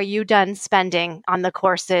husband's like, are you done spending on the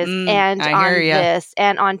courses and on this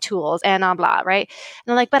and on tools and on blah, right?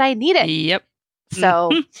 And I'm like, but I need it. Yep.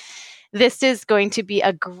 So this is going to be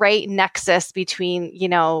a great nexus between,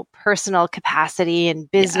 personal capacity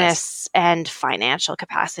and business and financial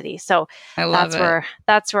capacity. So I love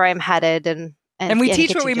that's where I'm headed. And we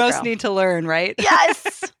teach what we most need to learn, right?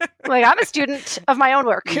 Yes. Like, I'm a student of my own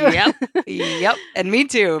work. Yep. And me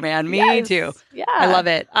too, man. Me too. Yeah. I love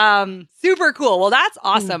it. Super cool. Well, that's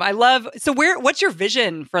awesome. I love, so what's your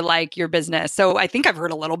vision for like your business? So I think I've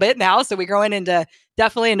heard a little bit now. So we're going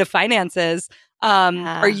definitely into finances.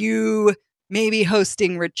 Are you maybe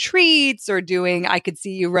hosting retreats or I could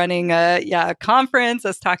see you running a conference,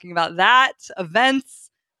 us talking about that, events.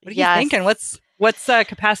 What are you thinking? What's a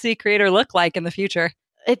Capacity Creator look like in the future?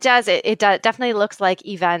 It does. It definitely looks like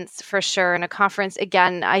events for sure. And a conference,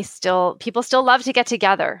 again, people still love to get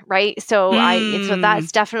together, right? So so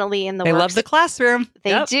that's definitely in the works. They love the classroom.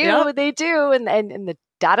 They do. They do. And the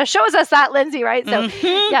data shows us that, Lindsay, right? So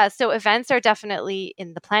so events are definitely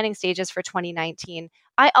in the planning stages for 2019.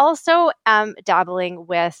 I also am dabbling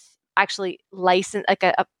with actually license, like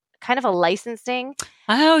a kind of a licensing.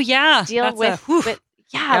 Oh yeah. Deal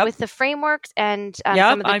with the frameworks and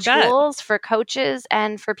some of the tools for coaches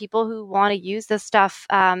and for people who want to use this stuff,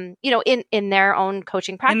 in their own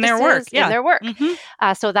coaching practices, in their work.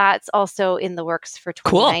 So that's also in the works for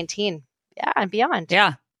 2019. Cool. Yeah, and beyond.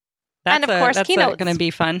 Yeah. And of course, that's keynotes. Going to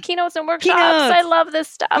be fun. Keynotes and workshops. I love this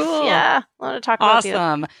stuff. Cool. Yeah. I want to talk about it.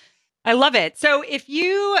 Awesome. I love it. So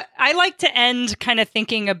I like to end kind of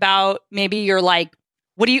thinking about maybe you're like,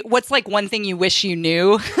 what's like one thing you wish you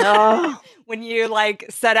knew? When you like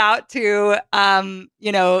set out to,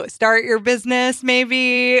 start your business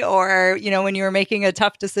maybe, or, when you were making a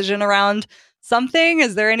tough decision around something,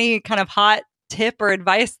 is there any kind of hot tip or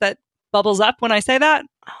advice that bubbles up when I say that?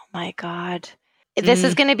 Oh my God. This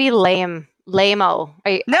is going to be lame-o.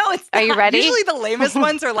 Are you ready? Usually the lamest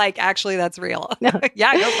ones are like, actually, that's real. Yeah,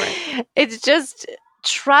 go for it. It's just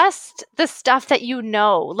trust the stuff that you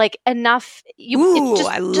know, like enough.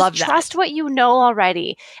 I love that. Trust what you know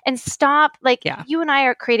already and stop. Like you and I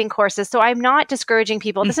are creating courses. So I'm not discouraging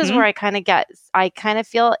people. This is where I kind of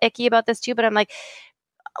feel icky about this too, but I'm like,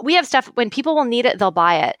 we have stuff when people will need it, they'll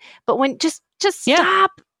buy it. But when just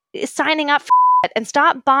stop signing up for it and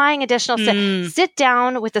stop buying additional stuff. Sit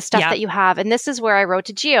down with the stuff that you have. And this is where I wrote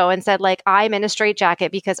to Geo and said, like, I'm in a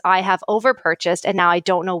straitjacket because I have overpurchased and now I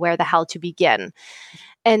don't know where the hell to begin.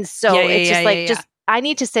 And so I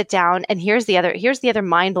need to sit down. And here's the other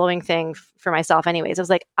mind-blowing thing for myself anyways. I was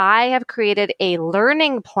like, I have created a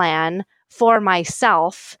learning plan for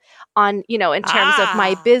myself on, in terms of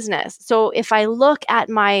my business. So if I look at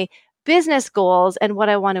my business goals and what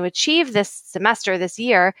I want to achieve this semester, this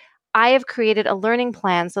year, I have created a learning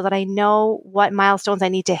plan so that I know what milestones I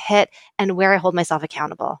need to hit and where I hold myself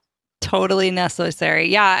accountable. Totally necessary.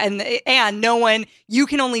 Yeah. And no one, you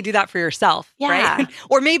can only do that for yourself, right?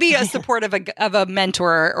 Or maybe a support of a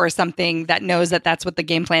mentor or something that knows that that's what the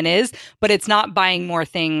game plan is, but it's not buying more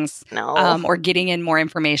things or getting in more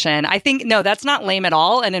information. I think, no, that's not lame at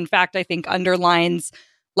all. And in fact, I think underlines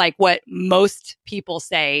like what most people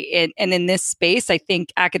say. And in this space, I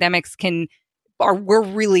think academics we're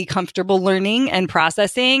really comfortable learning and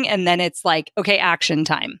processing. And then it's like, okay, action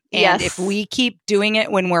time. And if we keep doing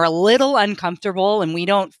it when we're a little uncomfortable and we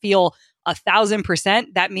don't feel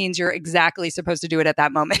 1,000%, that means you're exactly supposed to do it at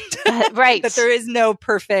that moment. Right. That there is no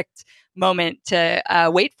perfect moment to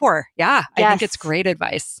wait for. Yeah. I think it's great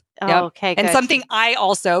advice. Oh, okay, good. And something I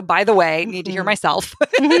also, by the way, need to hear myself.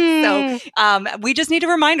 So we just need to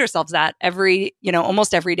remind ourselves that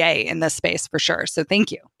almost every day in this space for sure. So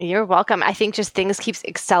thank you. You're welcome. I think just things keeps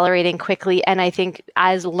accelerating quickly. And I think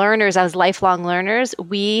as learners, as lifelong learners,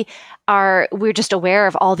 we're just aware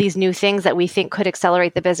of all these new things that we think could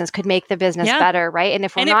accelerate the business, could make the business better, right? And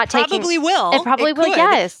if we're not taking... It probably will. It probably will,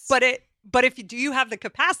 yes. But if do you have the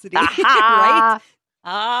capacity, right?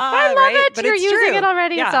 I love it. But you're using it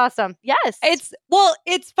already. Yeah. It's awesome. Yes.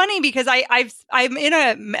 It's funny because I'm in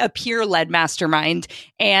a peer-led mastermind,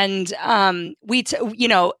 and that's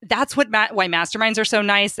why masterminds are so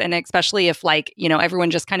nice, and especially if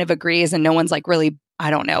everyone just kind of agrees and no one's really, I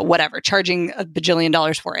don't know, whatever, charging $1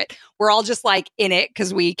 bajillion for it. We're all just in it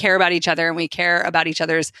because we care about each other and we care about each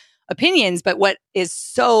other's opinions. But what is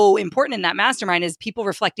so important in that mastermind is people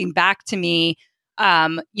reflecting back to me,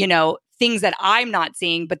 things that I'm not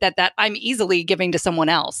seeing, but that I'm easily giving to someone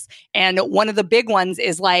else. And one of the big ones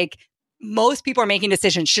is most people are making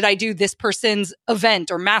decisions. Should I do this person's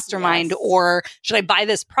event or mastermind, or should I buy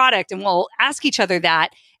this product? And we'll ask each other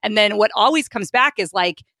that. And then what always comes back is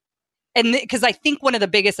and because I think one of the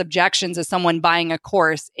biggest objections of someone buying a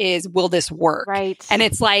course is, will this work? Right. And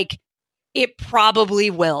it's it probably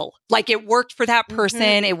will. It worked for that person.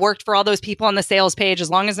 Mm-hmm. It worked for all those people on the sales page. As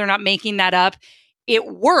long as they're not making that up, it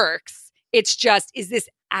works. It's just, is this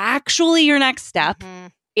actually your next step? Mm-hmm.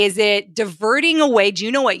 Is it diverting away? Do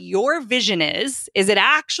you know what your vision is? Is it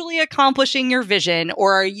actually accomplishing your vision?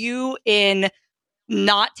 Or are you in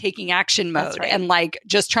not taking action mode and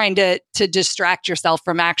just trying to distract yourself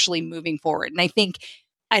from actually moving forward? And I think,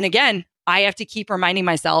 and again, I have to keep reminding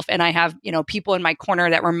myself, and I have, people in my corner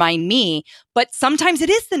that remind me, but sometimes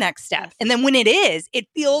it is the next step. Yes. And then when it is, it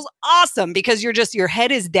feels awesome because your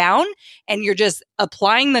head is down and you're just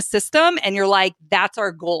applying the system and you're that's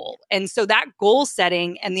our goal. And so that goal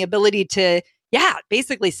setting and the ability to,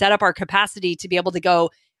 basically set up our capacity to be able to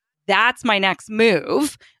go, that's my next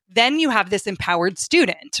move. Then you have this empowered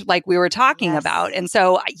student like we were talking about. And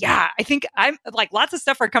so, I think I'm lots of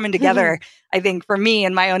stuff are coming together, I think, for me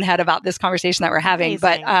in my own head about this conversation that we're having.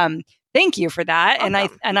 Amazing. But thank you for that.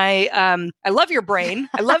 Welcome. And I love your brain.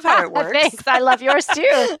 I love how it works. Thanks. I love yours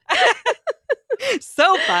too.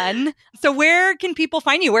 So fun. So where can people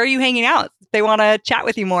find you? Where are you hanging out? If they want to chat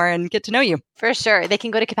with you more and get to know you. For sure. They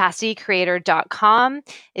can go to capacitycreator.com.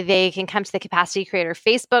 They can come to the Capacity Creator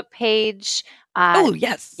Facebook page.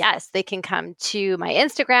 Yes. Yes. They can come to my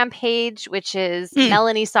Instagram page, which is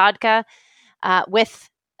Melanie Sodka, with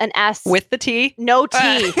an S. With the T? No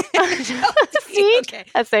T. See? Okay.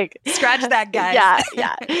 That's scratch that, guys.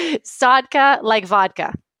 Yeah. Sodka like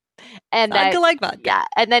vodka. And Sodka like vodka. Yeah.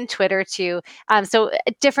 And then Twitter too. So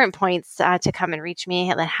at different points to come and reach me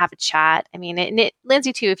and then have a chat. I mean,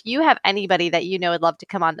 Lindsay too, if you have anybody that would love to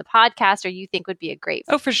come on the podcast or you think would be a great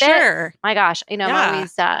for fit, sure. My gosh,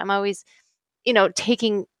 I'm always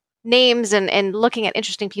taking names and looking at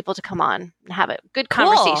interesting people to come on and have a good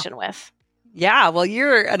conversation with. Yeah, well,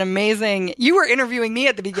 you're an amazing. You were interviewing me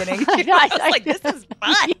at the beginning. I was this is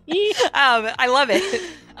fun. I love it.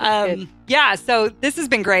 Yeah, so this has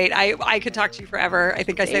been great. I could talk to you forever. I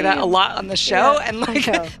think I say that a lot on the show, and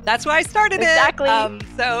that's why I started exactly. it.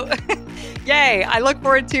 So, yay! I look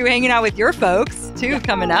forward to hanging out with your folks too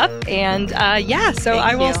coming up, and so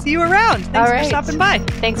I will see you around. Thanks for stopping by.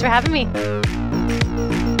 Thanks for having me.